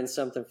learning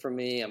something from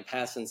me. I'm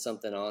passing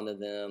something on to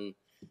them.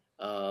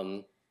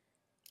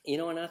 You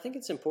know, and I think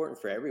it's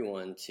important for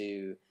everyone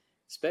to,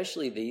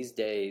 especially these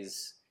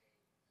days,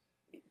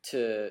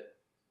 to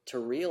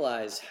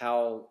realize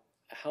how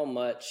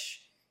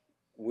much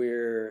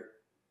we're,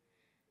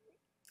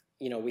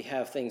 you know, we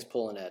have things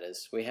pulling at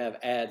us. We have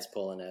ads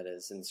pulling at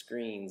us, and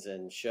screens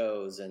and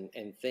shows and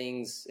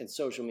things in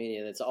social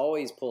media that's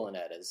always pulling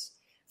at us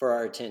for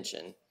our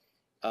attention.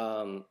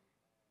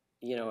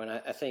 You know, and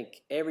I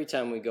think every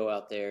time we go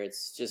out there,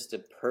 it's just a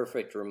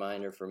perfect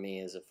reminder for me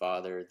as a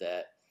father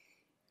that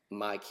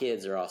my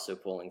kids are also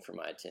pulling for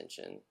my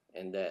attention,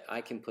 and that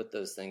I can put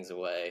those things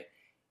away.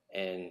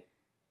 And,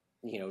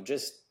 you know,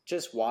 just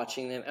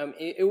watching them, I mean,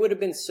 it would have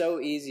been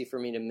so easy for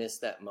me to miss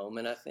that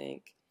moment, I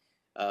think.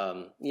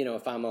 You know,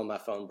 if I'm on my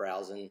phone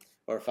browsing,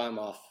 or if I'm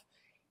off,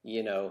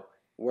 you know,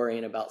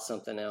 worrying about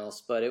something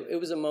else. But it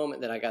was a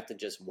moment that I got to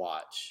just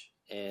watch.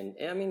 And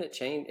I mean, it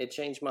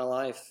changed my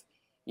life.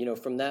 You know,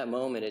 from that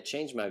moment, it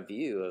changed my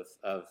view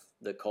of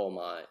the coal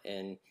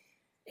mine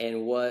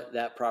and what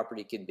that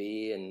property could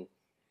be,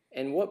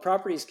 and what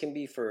properties can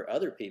be for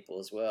other people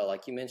as well.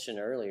 Like you mentioned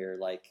earlier,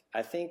 like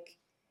I think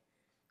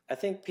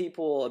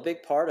people, a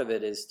big part of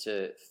it is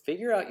to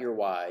figure out your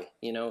why,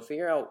 you know,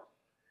 figure out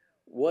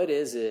what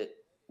is it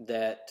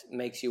that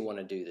makes you want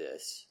to do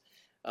this.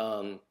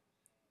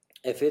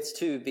 If it's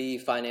to be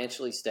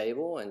financially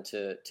stable and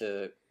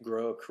to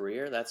grow a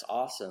career, that's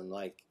awesome.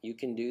 Like, you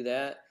can do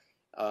that.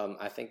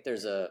 I think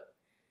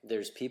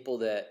there's people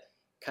that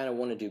kind of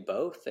want to do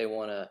both. They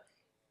want to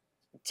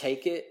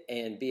take it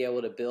and be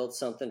able to build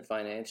something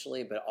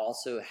financially, but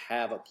also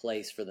have a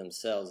place for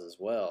themselves as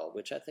well,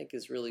 which I think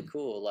is really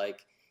cool.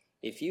 Like,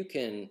 if you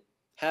can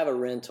have a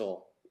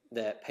rental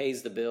that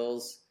pays the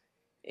bills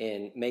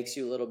and makes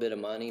you a little bit of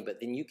money, but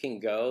then you can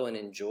go and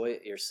enjoy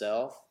it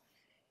yourself.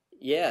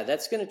 Yeah,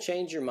 that's going to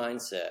change your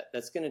mindset.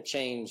 That's going to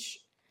change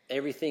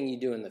everything you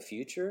do in the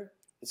future.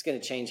 It's going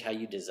to change how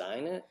you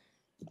design it.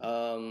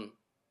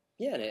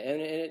 Yeah,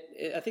 and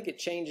I think it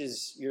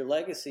changes your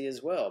legacy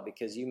as well,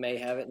 because you may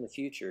have it in the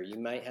future. You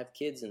might have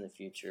kids in the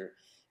future.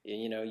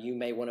 You know, you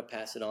may want to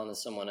pass it on to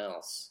someone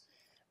else.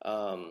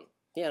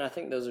 Yeah, and I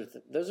think those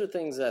are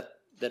things that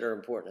that are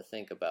important to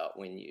think about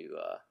when you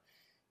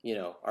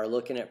are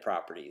looking at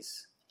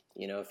properties.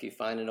 If you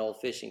find an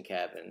old fishing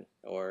cabin,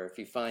 or if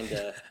you find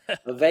a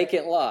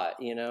vacant lot,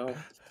 yeah,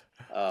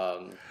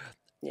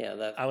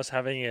 that. I was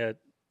having a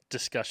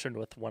discussion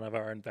with one of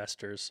our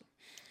investors,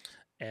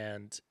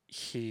 and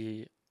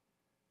we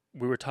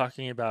were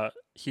talking about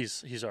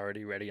he's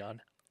already ready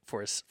on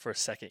for a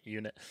second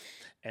unit,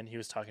 and he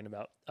was talking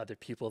about other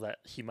people that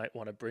he might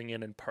want to bring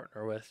in and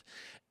partner with,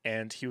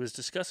 and he was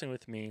discussing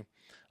with me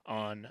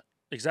on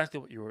exactly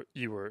what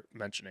you were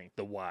mentioning,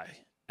 the why.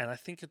 And I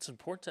think it's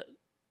important to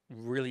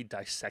really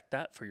dissect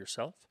that for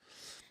yourself.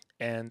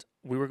 And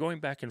we were going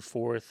back and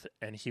forth,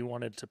 and he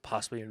wanted to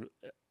possibly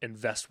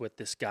invest with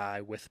this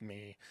guy with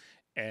me,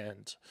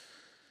 and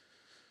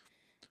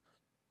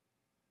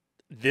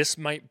this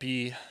might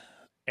be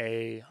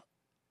a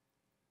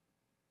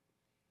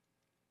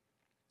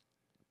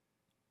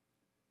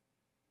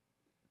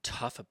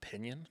tough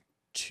opinion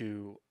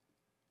to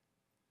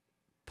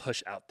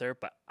push out there,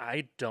 but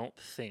I don't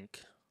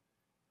think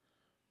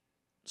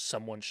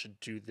someone should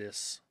do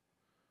this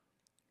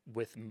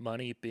with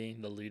money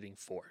being the leading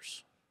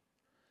force.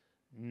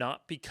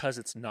 Not because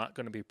it's not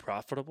going to be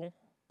profitable,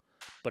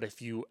 but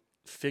if you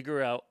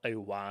figure out a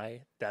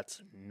why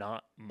that's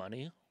not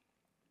money,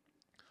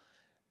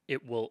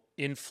 it will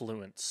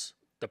influence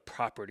the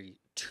property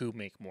to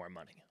make more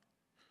money.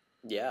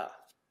 Yeah,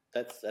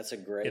 that's a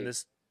great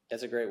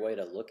way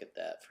to look at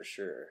that, for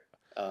sure.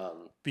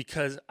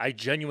 Because I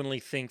genuinely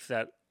think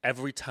that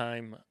every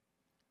time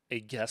a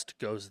guest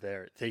goes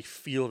there, they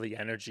feel the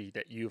energy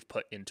that you've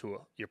put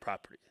into your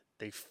property.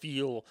 They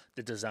feel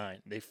the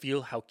design. They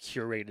feel how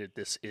curated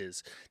this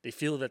is. They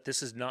feel that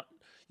this is not,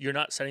 you're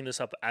not setting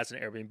this up as an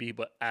Airbnb,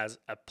 but as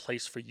a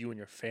place for you and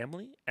your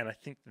family. And I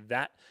think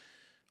that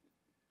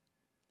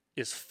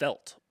is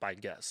felt by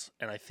guests.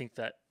 And I think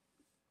that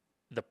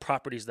the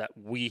properties that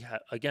we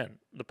have, again,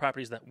 the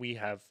properties that we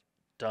have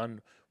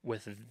done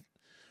with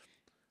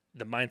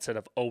the mindset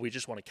of, oh, we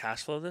just want to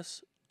cash flow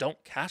this,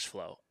 don't cash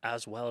flow,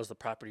 as well as the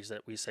properties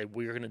that we say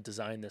we're going to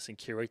design this and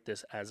curate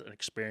this as an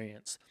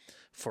experience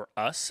for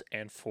us,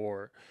 and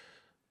for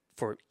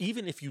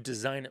even if you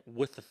design it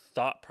with the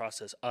thought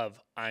process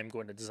of, I'm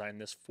going to design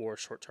this for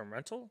short-term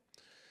rental,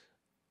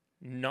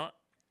 not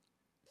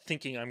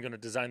thinking I'm going to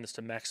design this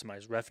to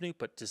maximize revenue,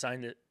 but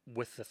design it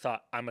with the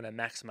thought, I'm going to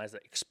maximize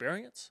the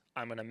experience.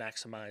 I'm going to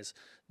maximize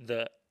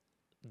the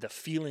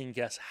feeling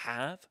guests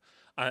have.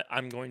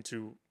 I'm going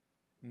to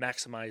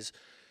maximize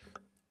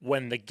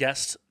when the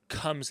guest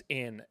comes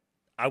in.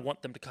 I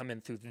want them to come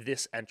in through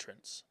this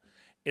entrance.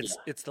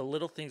 It's the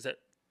little things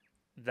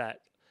that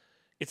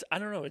it's, I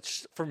don't know,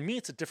 it's, for me,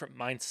 it's a different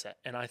mindset.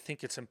 And I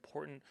think it's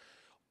important,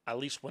 at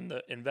least when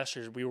the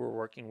investors we were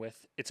working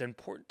with, it's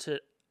important to,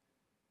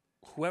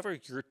 whoever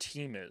your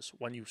team is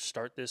when you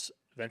start this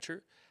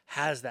venture,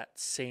 has that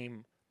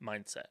same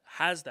mindset,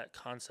 has that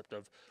concept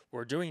of,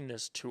 we're doing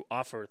this to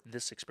offer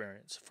this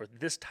experience for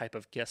this type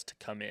of guest to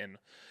come in,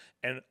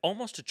 and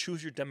almost to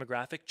choose your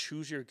demographic,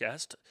 choose your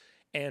guest,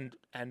 and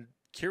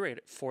curate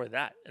it for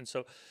that. And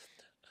so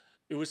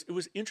it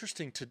was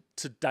interesting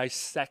to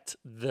dissect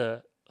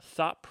the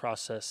thought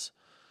process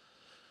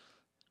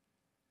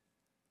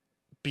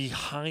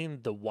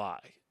behind the why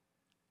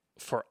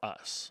for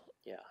us.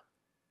 Yeah.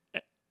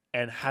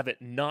 And have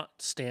it not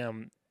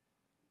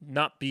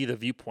be the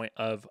viewpoint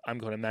of, I'm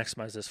going to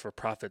maximize this for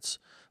profits,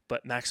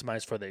 but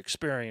maximize for the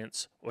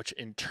experience, which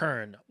in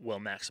turn will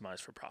maximize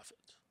for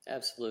profits.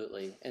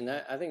 Absolutely. And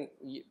I think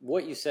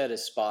what you said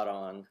is spot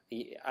on.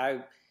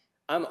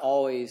 I'm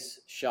always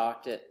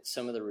shocked at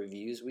some of the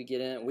reviews we get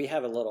in. We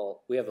have a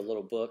little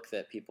book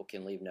that people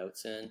can leave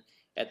notes in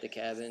at the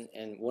cabin.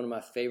 And one of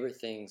my favorite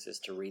things is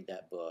to read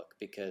that book,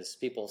 because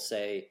people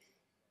say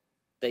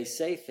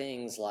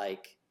things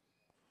like,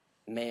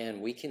 man,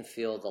 we can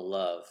feel the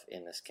love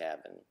in this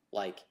cabin.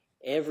 Like,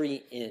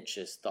 every inch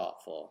is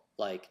thoughtful.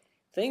 Like,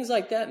 things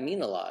like that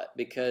mean a lot,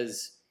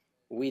 because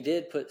we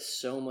did put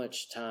so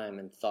much time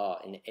and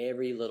thought in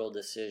every little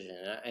decision.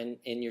 And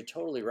you're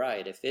totally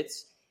right. If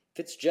it's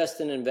just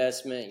an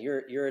investment,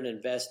 you're an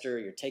investor,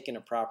 you're taking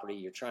a property,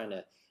 you're trying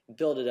to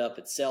build it up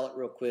and sell it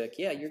real quick.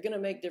 Yeah, you're going to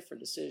make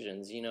different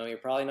decisions. You're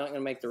probably not going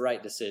to make the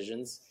right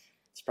decisions.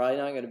 It's probably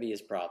not going to be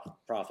as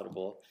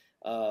profitable.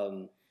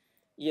 And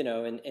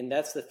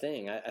that's the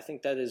thing. I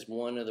think that is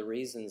one of the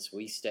reasons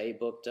we stay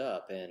booked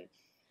up and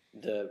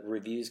the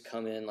reviews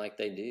come in like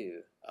they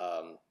do,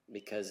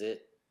 because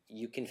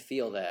you can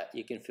feel that.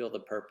 You can feel the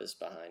purpose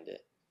behind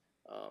it,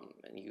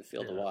 and you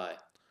feel the why.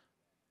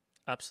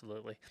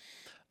 Absolutely.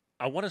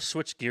 I want to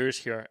switch gears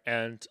here,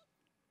 and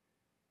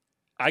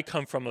I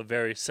come from a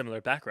very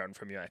similar background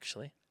from you,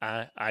 actually.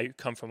 I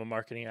come from a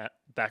marketing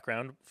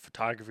background,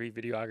 photography,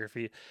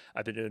 videography.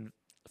 I've been doing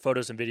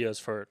photos and videos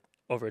for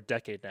over a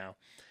decade now.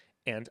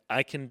 And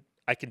I can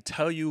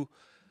tell you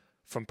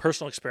from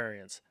personal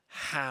experience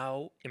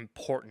how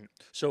important.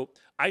 So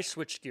I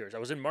switched gears. I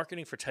was in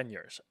marketing for 10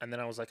 years, and then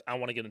I was like, I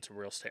want to get into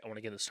real estate. I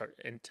want to start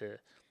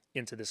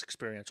into this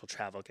experiential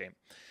travel game.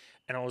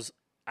 And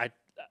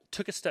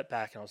took a step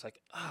back and I was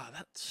like,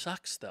 that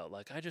sucks though.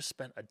 Like, I just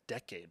spent a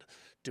decade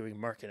doing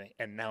marketing,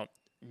 and now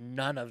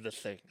none of the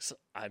things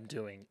I'm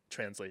doing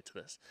translate to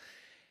this.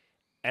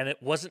 And it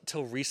wasn't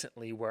till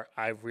recently where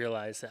I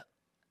realized that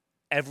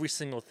every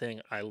single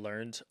thing I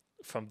learned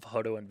from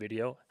photo and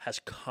video has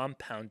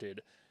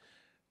compounded.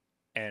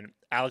 And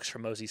Alex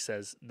Hormozy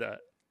says the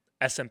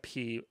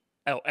SME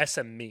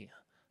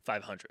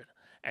 500,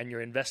 and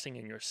you're investing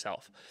in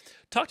yourself.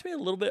 Talk to me a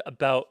little bit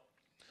about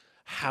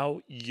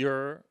how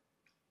your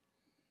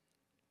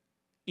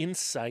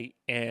insight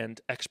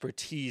and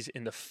expertise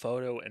in the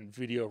photo and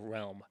video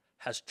realm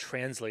has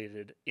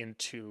translated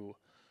into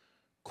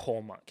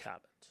Colmont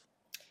Cabins.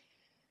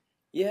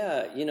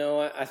 Yeah,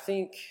 I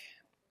think,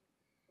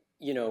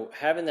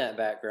 having that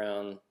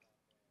background,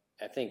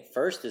 I think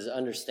first is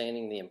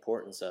understanding the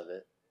importance of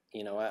it.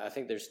 I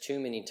think there's too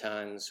many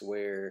times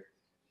where,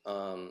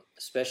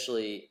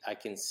 especially I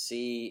can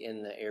see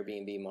in the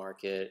Airbnb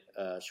market,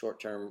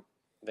 short-term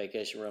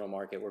vacation rental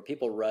market, where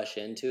people rush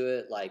into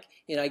it. Like,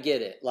 I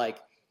get it. Like,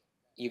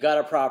 you got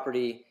a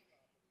property,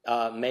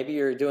 maybe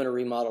you're doing a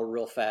remodel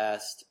real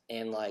fast,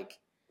 and like,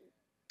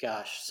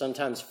 gosh,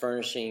 sometimes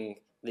furnishing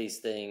these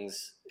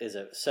things is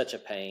such a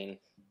pain.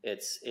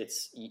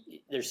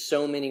 There's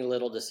so many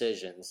little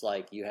decisions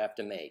like you have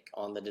to make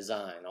on the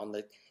design, on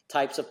the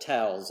types of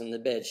towels and the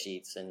bed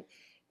sheets, and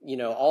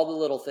all the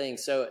little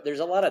things. So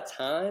there's a lot of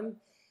time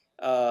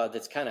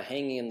that's kind of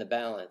hanging in the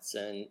balance,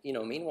 and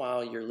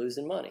meanwhile you're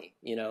losing money.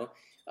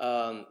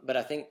 But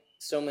I think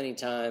so many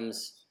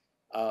times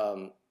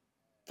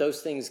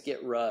those things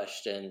get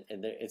rushed, and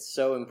it's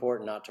so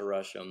important not to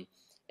rush them.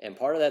 And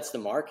part of that's the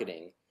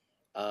marketing.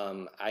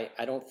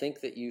 I don't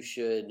think that you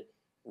should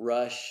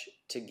rush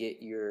to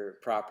get your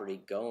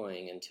property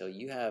going until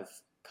you have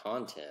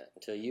content,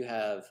 until you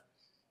have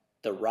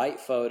the right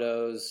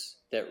photos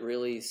that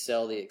really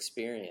sell the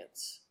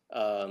experience.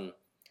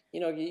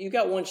 You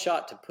got one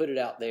shot to put it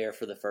out there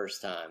for the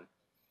first time,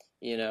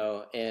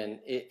 and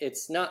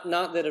it's not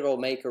that it'll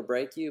make or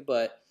break you,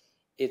 but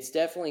it's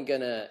definitely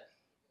going to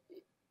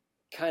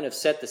kind of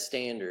set the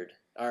standard.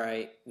 All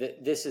right,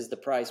 this is the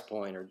price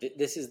point, or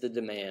this is the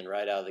demand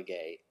right out of the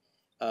gate.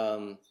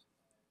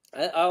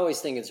 I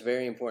always think it's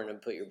very important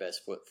to put your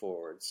best foot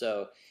forward.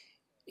 So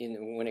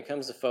when it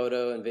comes to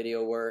photo and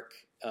video work,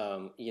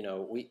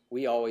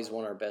 we always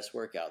want our best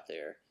work out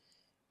there.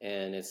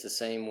 And it's the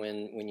same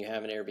when you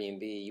have an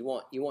Airbnb. You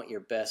want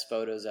your best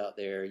photos out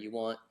there. You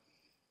want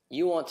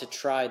to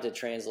try to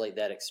translate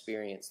that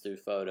experience through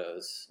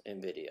photos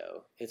and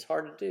video. It's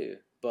hard to do,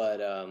 but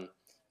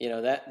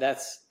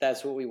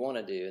that's what we want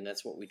to do, and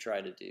that's what we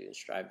try to do and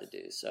strive to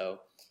do. So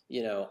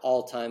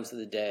all times of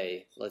the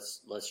day,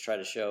 let's try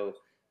to show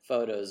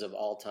photos of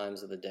all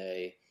times of the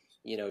day.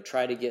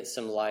 Try to get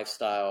some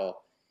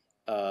lifestyle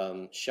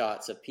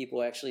shots of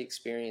people actually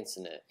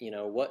experiencing it.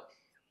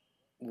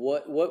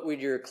 What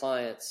would your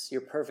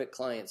perfect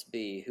clients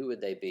be? Who would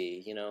they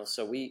be?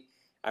 So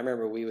I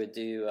remember we would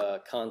do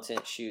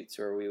content shoots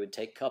where we would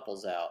take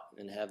couples out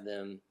and have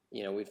them,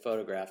 we'd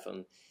photograph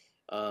them.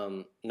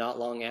 Not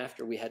long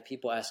after, we had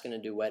people asking to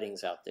do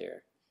weddings out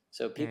there.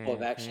 So people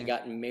have actually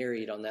gotten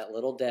married on that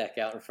little deck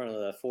out in front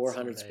of the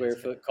 400 square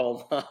foot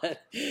Colmont.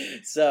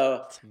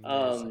 So,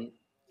 and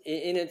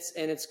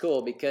it's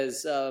cool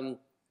because,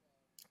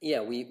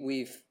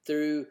 we've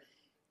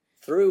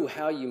through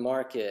how you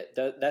market,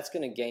 that's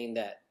going to gain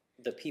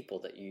the people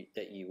that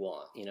you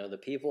want, the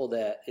people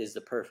that is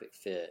the perfect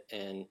fit.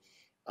 And,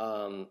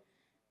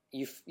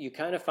 you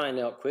kind of find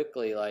out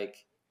quickly, like,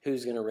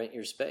 who's going to rent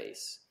your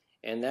space.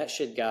 And that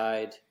should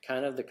guide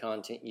kind of the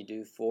content you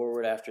do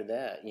forward after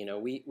that.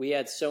 We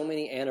had so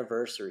many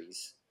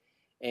anniversaries,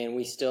 and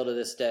we still to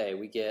this day,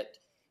 we get,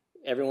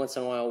 every once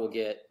in a while we'll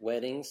get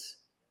weddings.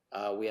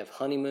 We have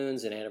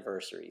honeymoons and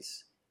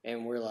anniversaries.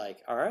 And we're like,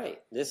 all right,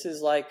 this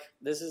is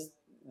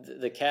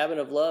the cabin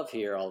of love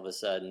here all of a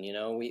sudden.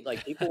 We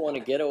like, people want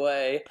to get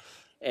away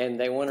and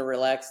they want to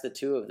relax, the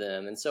two of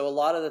them. And so a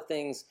lot of the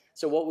things,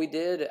 so what we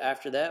did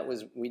after that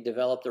was we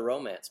developed a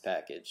romance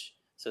package.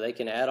 So they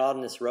can add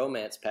on this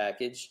romance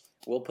package.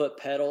 We'll put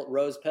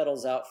rose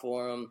petals out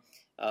for them.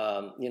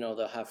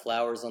 They'll have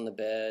flowers on the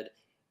bed,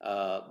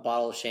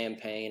 bottle of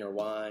champagne or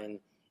wine,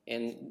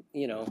 and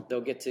they'll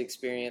get to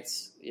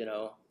experience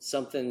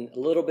something a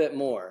little bit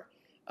more.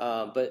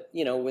 But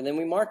then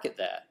we market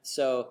that.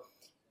 So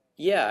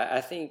yeah,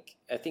 I think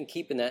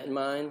keeping that in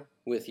mind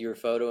with your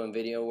photo and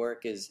video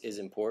work is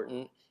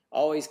important.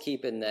 Always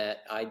keeping that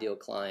ideal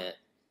client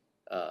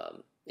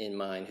in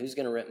mind. Who's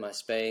going to rent my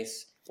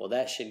space? Well,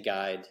 that should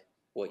guide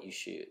what you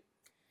shoot.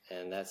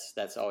 And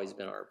that's always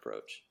been our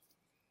approach.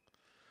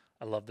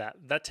 I love that.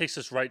 That takes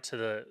us right to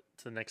the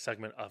next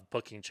segment of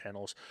booking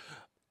channels.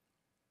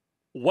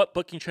 What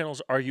booking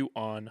channels are you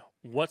on?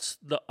 What's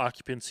the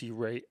occupancy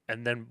rate?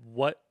 And then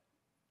what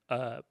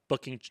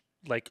booking,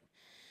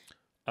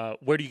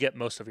 where do you get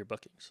most of your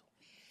bookings?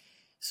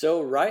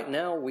 So right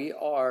now we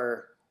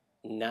are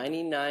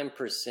 99%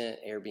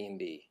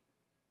 Airbnb.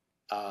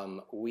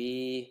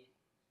 We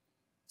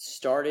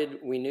started,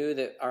 we knew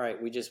that, all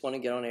right, we just want to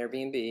get on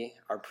Airbnb.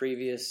 Our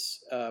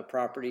previous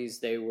properties,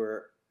 they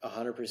were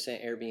 100%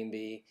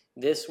 Airbnb.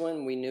 This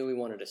one, we knew we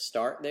wanted to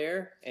start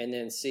there and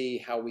then see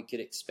how we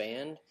could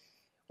expand.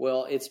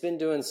 Well, it's been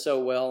doing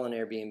so well on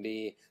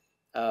Airbnb.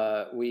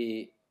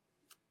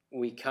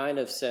 We kind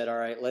of said, all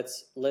right,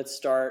 let's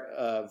start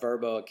a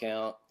Vrbo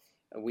account.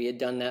 We had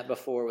done that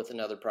before with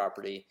another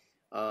property.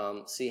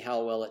 See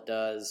how well it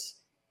does.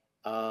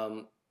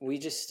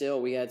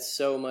 We had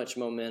so much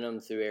momentum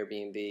through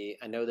Airbnb.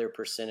 I know their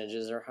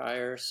percentages are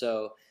higher,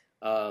 so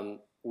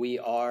we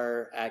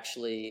are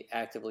actually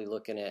actively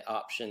looking at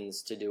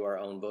options to do our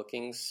own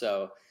bookings.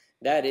 So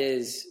that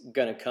is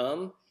going to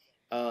come,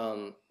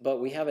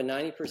 but we have a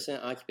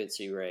 90%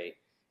 occupancy rate.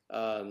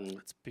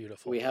 That's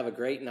beautiful. We have a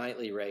great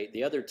nightly rate.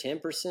 The other 10%,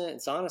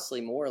 it's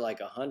honestly more like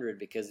 100,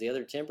 because the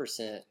other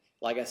 10%,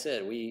 like I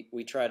said,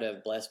 we try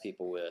to bless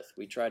people with.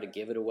 We try to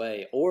give it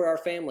away. Or our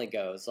family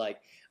goes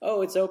like,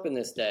 oh, it's open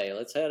this day.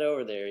 Let's head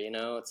over there.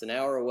 It's an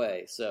hour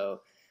away.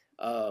 So,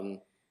 so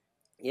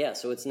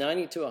it's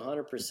 90 to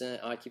 100%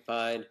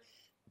 occupied.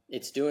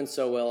 It's doing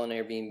so well on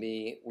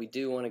Airbnb. We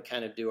do want to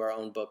kind of do our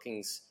own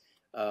bookings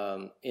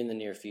in the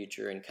near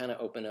future and kind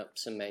of open up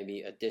some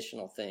maybe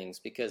additional things,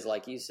 because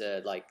like you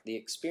said, like the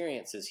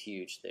experience is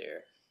huge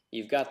there.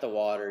 You've got the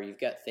water, you've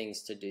got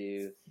things to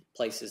do,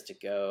 places to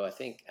go. I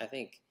think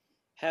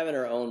having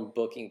our own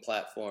booking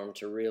platform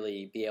to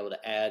really be able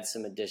to add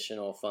some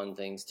additional fun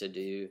things to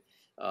do,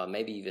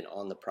 maybe even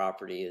on the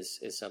property, is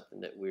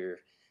something that we're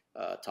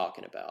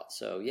talking about.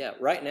 So yeah,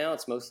 right now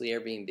it's mostly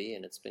Airbnb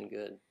and it's been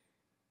good.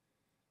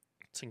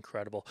 It's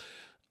incredible.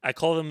 I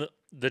call them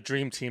the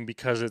dream team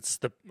because it's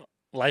the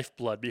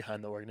lifeblood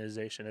behind the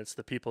organization. It's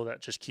the people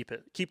that just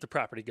keep the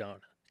property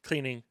going.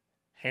 Cleaning,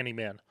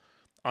 handyman,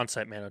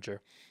 on-site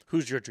manager.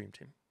 Who's your dream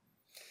team?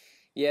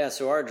 Yeah,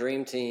 so our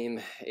dream team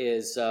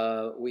is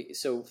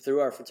so through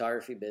our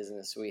photography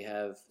business, we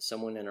have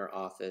someone in our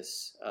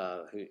office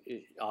who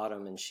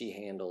Autumn, and she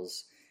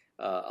handles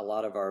a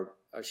lot of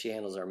she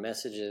handles our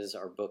messages,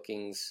 our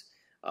bookings,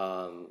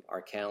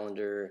 our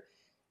calendar,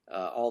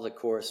 all the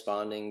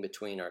corresponding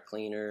between our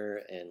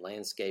cleaner and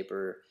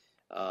landscaper.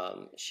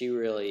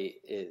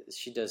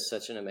 She does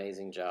such an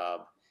amazing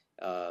job.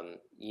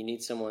 You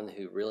need someone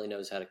who really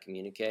knows how to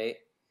communicate.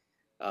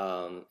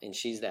 And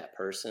she's that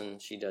person.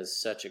 She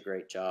does such a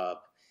great job.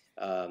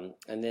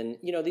 And then,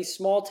 these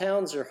small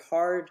towns are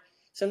hard.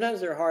 Sometimes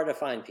they're hard to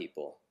find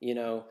people,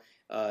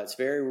 it's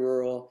very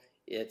rural.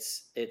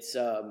 It's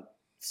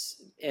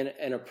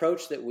an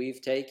approach that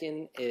we've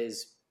taken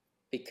is,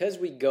 because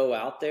we go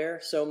out there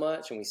so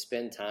much and we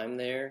spend time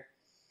there,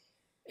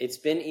 it's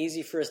been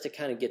easy for us to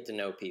kind of get to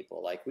know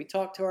people. Like, we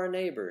talk to our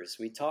neighbors,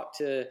 we talk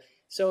to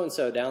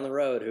so-and-so down the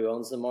road who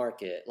owns the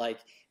market. Like,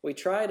 we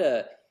try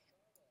to,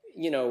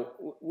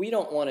 we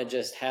don't want to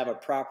just have a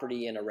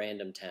property in a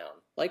random town.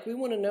 Like, we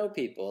want to know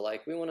people.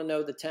 Like, we want to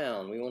know the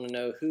town. We want to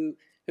know who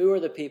are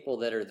the people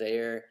that are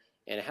there,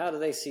 and how do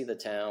they see the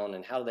town,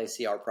 and how do they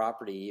see our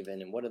property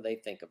even, and what do they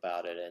think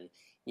about it? And,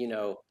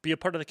 be a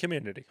part of the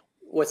community.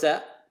 What's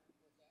that?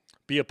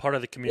 Be a part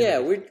of the community. Yeah,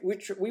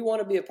 we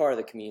want to be a part of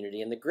the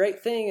community. And the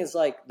great thing is,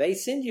 like, they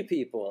send you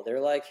people.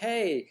 They're like,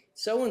 hey,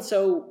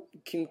 so-and-so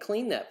can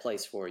clean that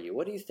place for you.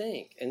 What do you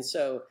think? And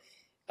so,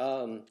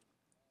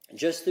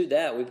 just through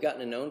that, we've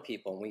gotten to know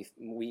people, and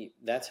we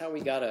that's how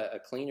we got a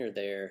cleaner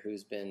there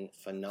who's been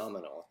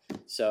phenomenal.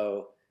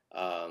 So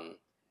our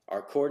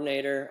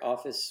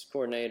office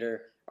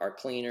coordinator, our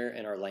cleaner,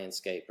 and our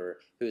landscaper,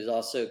 who's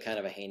also kind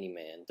of a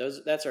handyman.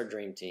 That's our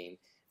dream team.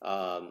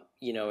 And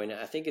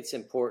I think it's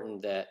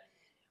important that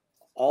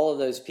all of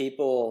those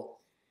people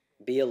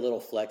be a little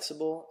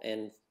flexible,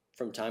 and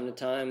from time to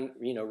time,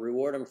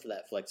 reward them for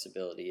that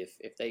flexibility.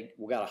 If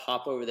we got to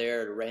hop over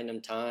there at a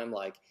random time,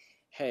 like,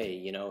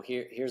 hey,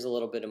 here's a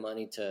little bit of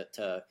money to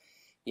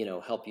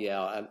help you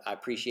out. I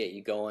appreciate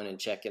you going and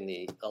checking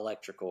the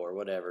electrical or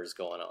whatever is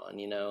going on.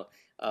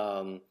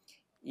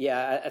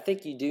 I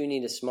think you do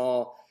need a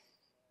small,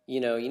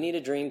 you need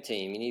a dream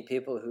team. You need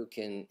people who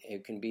can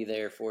be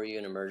there for you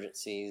in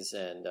emergencies,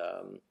 and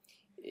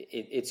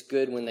it's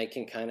good when they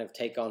can kind of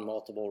take on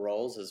multiple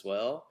roles as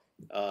well.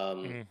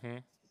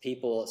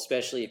 People,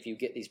 especially if you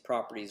get these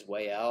properties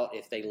way out,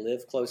 if they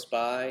live close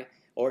by,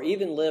 or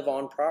even live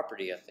on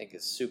property, I think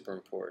is super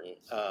important.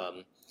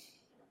 So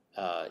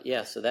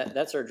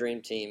that's our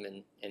dream team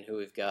and who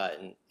we've got,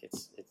 and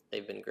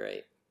they've been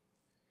great.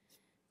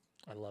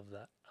 I love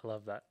that.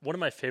 One of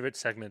my favorite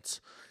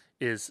segments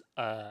is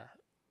I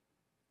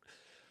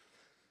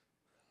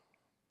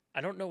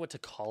don't know what to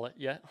call it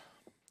yet,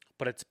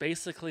 but it's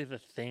basically the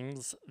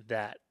things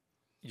that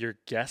your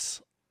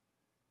guests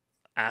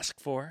ask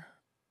for,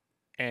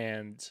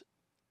 and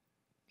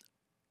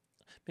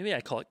maybe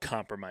I call it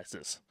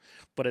compromises,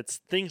 but it's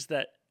things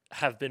that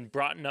have been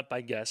brought up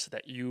by guests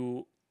that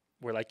you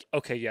were like,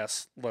 okay,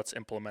 yes, let's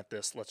implement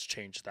this, let's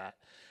change that.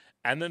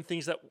 And then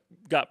things that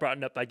got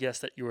brought up by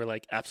guests that you were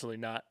like,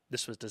 absolutely not.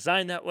 This was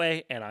designed that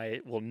way, and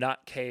I will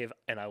not cave,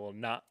 and I will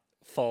not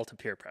fall to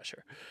peer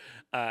pressure.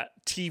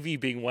 TV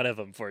being one of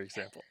them, for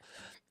example.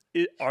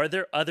 Are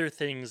there other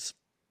things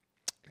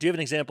Do you have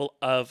an example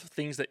of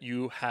things that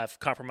you have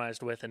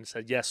compromised with and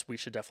said, yes, we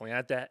should definitely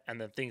add that,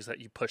 and then things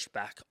that you pushed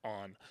back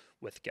on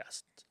with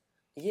guests?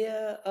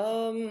 Yeah,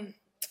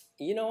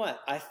 you know what?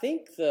 I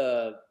think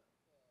the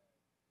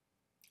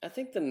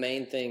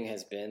main thing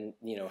has been,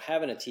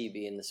 having a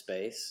TV in the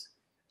space.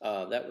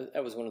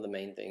 That was one of the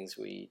main things.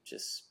 We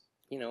just,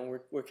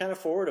 we're kind of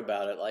forward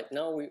about it. Like,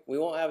 no, we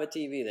won't have a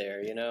TV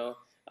there.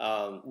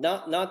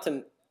 Not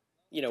to,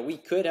 we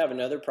could have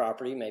another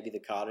property, maybe the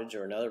cottage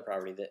or another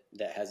property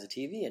that has a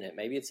TV in it.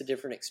 Maybe it's a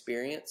different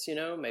experience.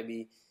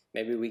 Maybe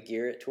we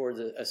gear it towards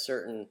a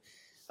certain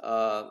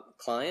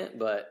client,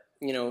 but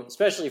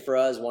especially for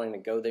us wanting to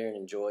go there and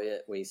enjoy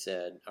it, we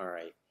said, all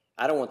right,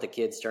 I don't want the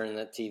kids turning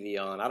that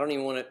TV on. I don't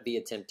even want it to be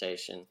a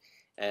temptation.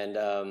 And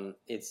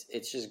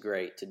it's just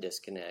great to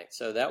disconnect.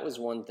 So that was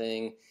one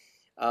thing.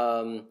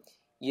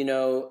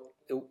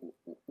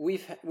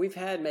 We've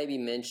had maybe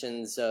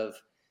mentions of,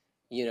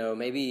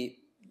 maybe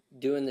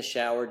doing the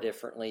shower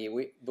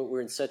differently. But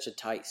we're in such a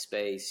tight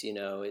space. It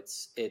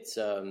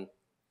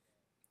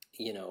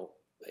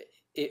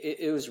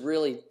was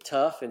really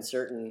tough in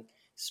certain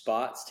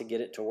spots to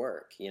get it to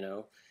work.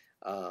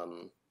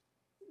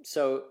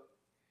 So.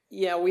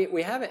 Yeah,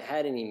 we haven't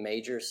had any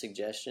major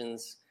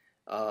suggestions.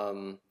 Let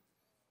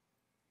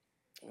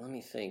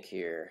me think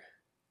here.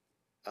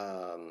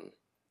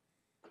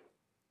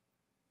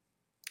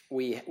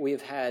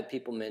 We've had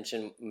people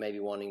mention maybe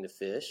wanting to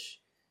fish.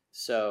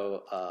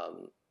 So,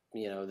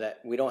 that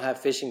we don't have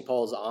fishing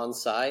poles on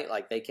site,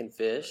 like they can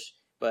fish,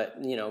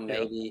 but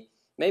maybe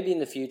in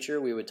the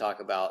future we would talk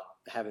about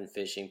having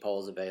fishing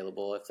poles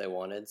available if they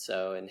wanted.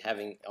 So, and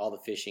having all the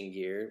fishing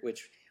gear,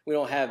 which we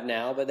don't have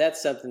now, but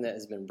that's something that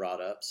has been brought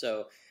up.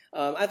 So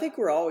I think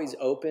we're always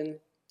open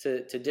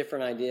to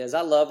different ideas.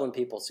 I love when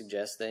people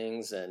suggest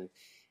things and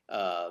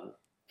want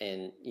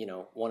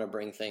to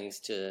bring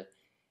things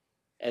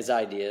as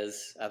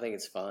ideas. I think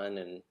it's fun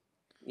and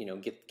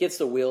gets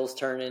the wheels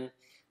turning.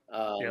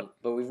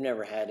 But we've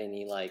never had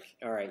any like,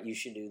 all right, you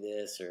should do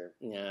this or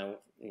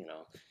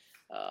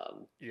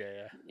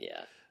Yeah.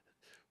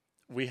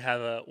 We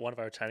have one of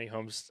our tiny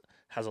homes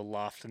has a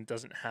loft and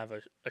doesn't have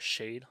a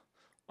shade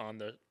on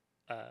the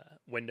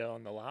window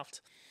on the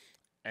loft,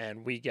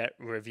 and we get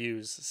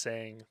reviews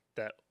saying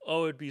that it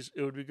would be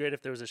great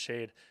if there was a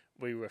shade.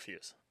 We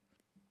refuse.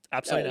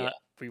 Absolutely not.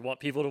 We want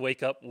people to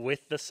wake up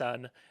with the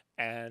sun,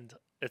 and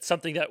it's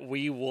something that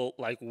we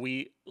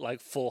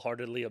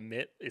full-heartedly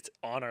admit. It's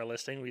on our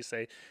listing. We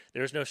say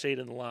there's no shade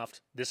in the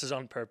loft. This is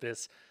on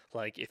purpose.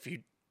 Like if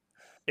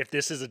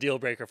this is a deal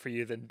breaker for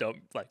you, then don't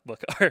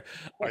book our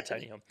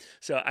tiny home.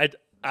 So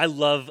I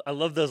love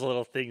those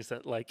little things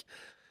that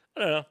I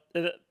don't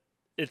know.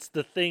 It's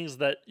the things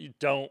that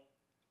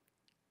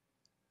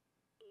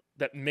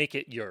that make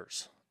it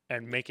yours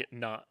and make it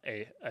not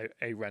a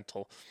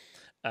rental.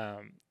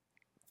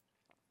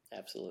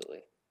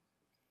 Absolutely.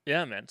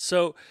 Yeah, man.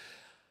 So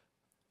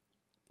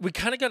we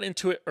kind of got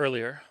into it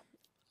earlier.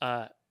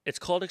 It's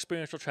called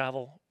experiential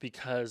travel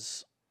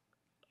because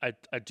I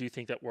do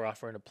think that we're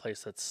offering a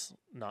place that's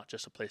not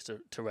just a place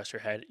to rest your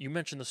head. You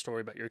mentioned the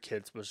story about your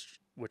kids,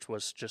 which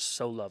was just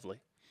so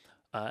lovely.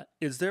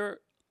 Is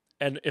there,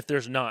 and if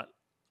there's not,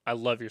 I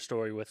love your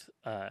story with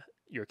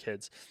your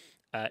kids.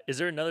 Is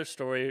there another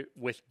story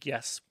with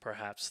guests,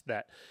 perhaps,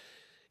 that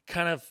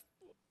kind of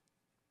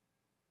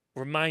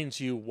reminds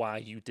you why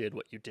you did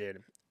what you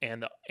did,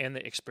 and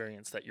the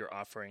experience that you're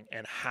offering,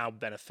 and how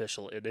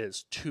beneficial it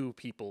is to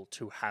people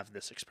to have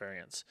this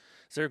experience?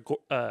 Is there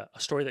a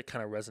story that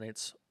kind of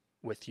resonates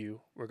with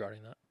you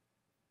regarding that?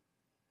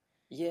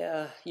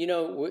 Yeah,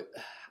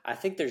 I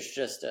think there's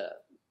just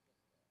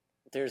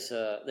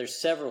there's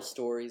several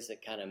stories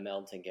that kind of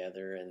meld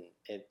together, and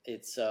it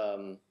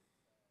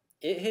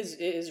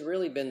has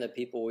really been the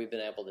people we've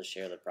been able to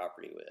share the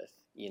property with,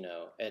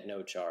 at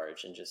no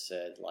charge, and just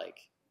said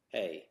like,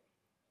 hey,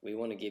 we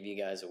want to give you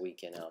guys a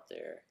weekend out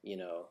there,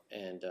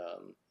 and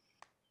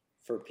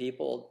for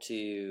people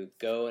to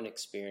go and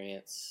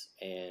experience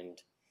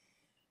and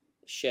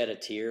shed a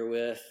tear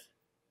with,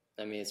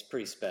 I mean, it's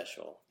pretty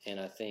special. And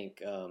I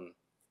think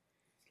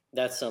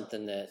that's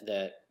something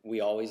that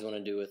we always want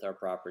to do with our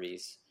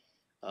properties.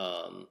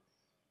 And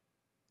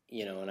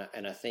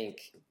I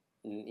think,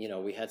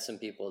 we had some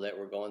people that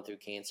were going through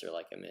cancer,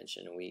 like I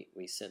mentioned, and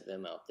we sent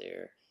them out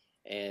there,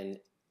 and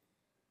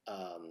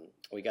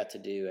we got to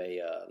do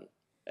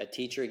a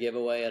teacher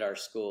giveaway at our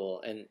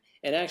school. And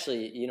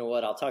actually, you know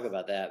what, I'll talk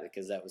about that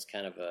because that was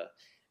kind of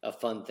a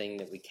fun thing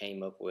that we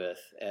came up with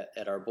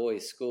at our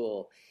boys'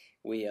 school.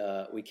 We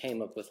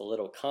came up with a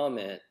little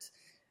comment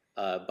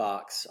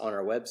box on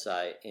our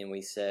website, and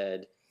we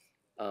said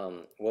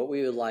what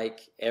we would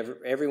like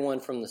everyone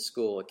from the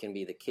school, it can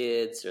be the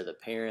kids or the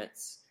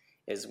parents,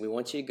 is we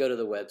want you to go to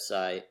the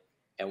website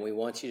and we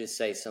want you to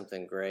say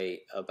something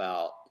great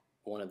about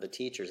one of the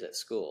teachers at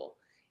school.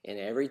 And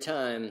every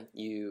time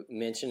you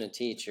mention a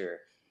teacher,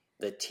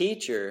 the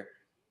teacher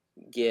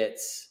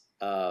gets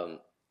a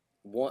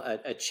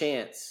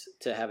chance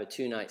to have a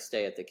 2-night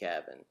stay at the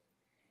cabin.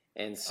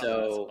 And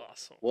so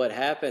that's awesome. what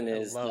happened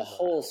is the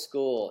whole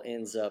school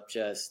ends up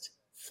just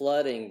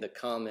flooding the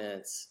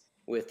comments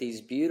with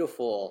these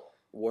beautiful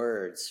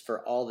words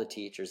for all the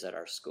teachers at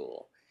our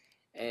school.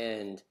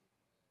 And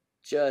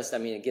just, I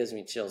mean, it gives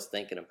me chills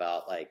thinking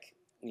about, like,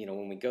 you know,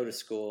 when we go to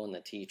school and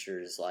the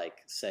teachers like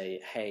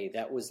say, hey,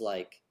 that was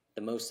like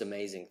the most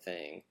amazing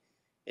thing,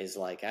 is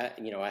like, I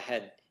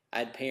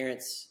had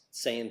parents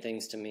saying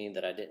things to me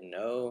that I didn't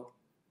know.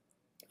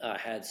 I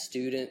had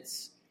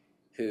students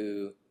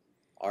who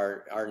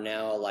are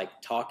now like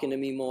talking to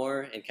me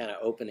more and kind of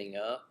opening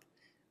up.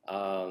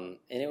 And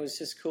it was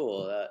just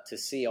cool to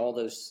see all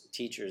those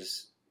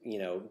teachers, you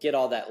know, get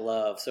all that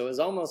love. So it was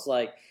almost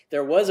like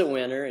there was a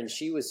winner and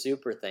she was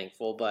super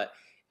thankful, but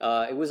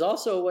it was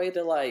also a way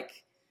to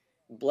like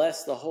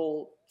bless the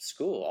whole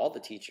school. All the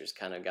teachers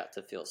kind of got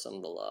to feel some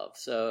of the love.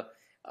 So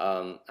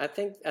I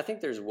think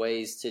there's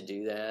ways to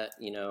do that.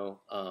 You know,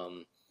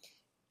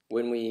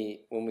 when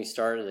we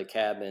started the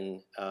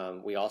cabin,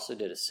 we also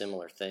did a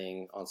similar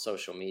thing on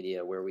social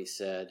media where we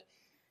said,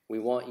 we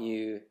want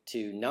you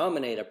to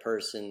nominate a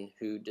person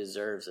who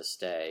deserves a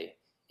stay.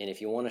 And if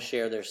you want to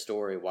share their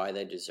story, why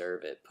they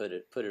deserve it, put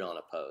it on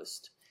a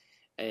post.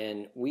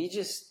 And we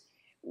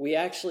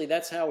actually,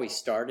 that's how we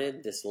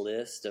started this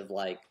list of,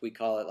 like, we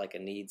call it like a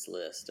needs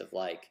list of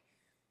like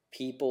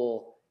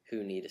people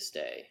who need a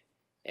stay.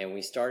 And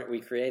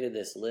we created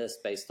this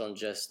list based on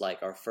just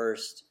like our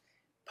first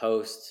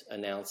post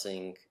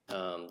announcing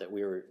that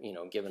we were, you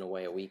know, giving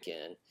away a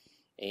weekend,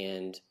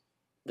 and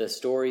the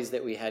stories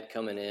that we had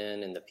coming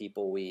in and the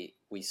people we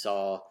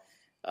saw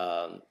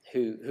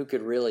who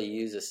could really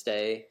use a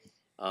stay.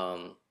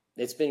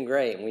 It's been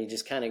great, and we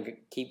just kind of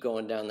keep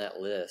going down that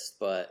list.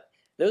 But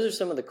those are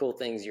some of the cool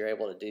things you're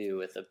able to do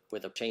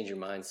with a change your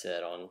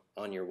mindset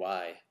on your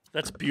why.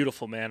 That's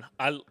beautiful, man.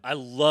 I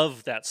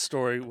love that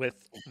story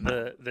with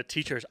the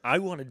teachers. I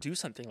want to do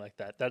something like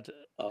that.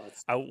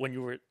 When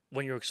you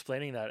were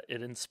explaining that,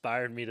 it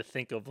inspired me to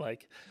think of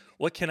like,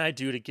 what can I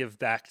do to give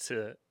back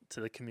to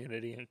the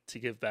community and to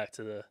give back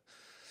to the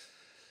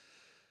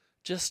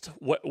just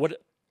what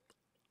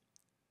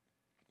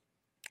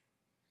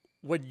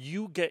when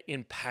you get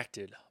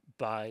impacted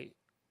by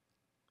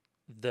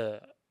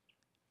the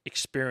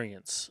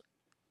experience,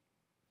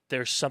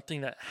 there's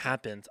something that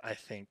happens, I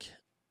think,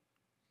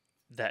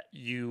 that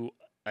you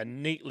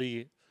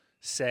innately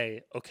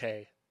say,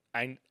 okay,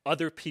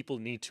 other people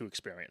need to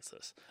experience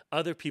this.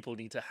 Other people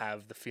need to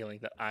have the feeling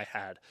that I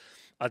had.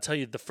 I'll tell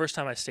you, the first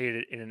time I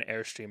stayed in an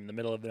Airstream in the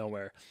middle of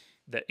nowhere,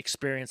 the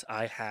experience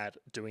I had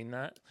doing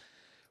that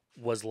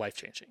was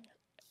life-changing.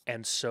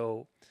 And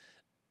so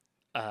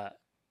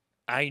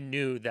I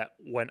knew that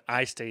when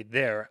I stayed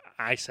there,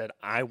 I said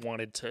I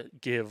wanted to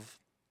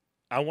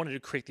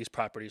create these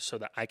properties so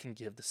that I can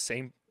give the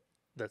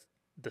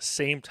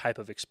same type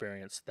of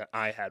experience that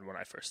I had when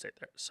I first stayed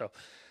there. So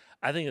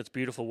I think it's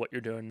beautiful what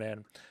you're doing,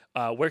 man.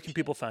 Where can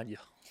people find you?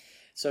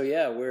 So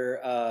yeah, we're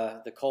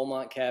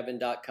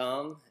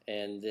thecolemontcabin.com,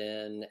 and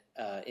then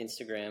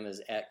Instagram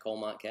is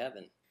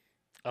 @ColemontCabin.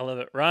 I love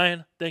it.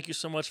 Ryan, thank you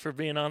so much for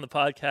being on the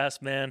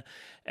podcast, man.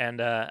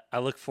 And I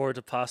look forward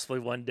to possibly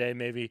one day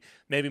maybe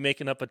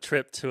making up a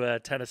trip to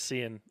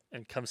Tennessee and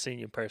come seeing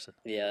you in person.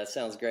 Yeah, that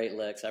sounds great,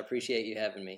 Lex. I appreciate you having me.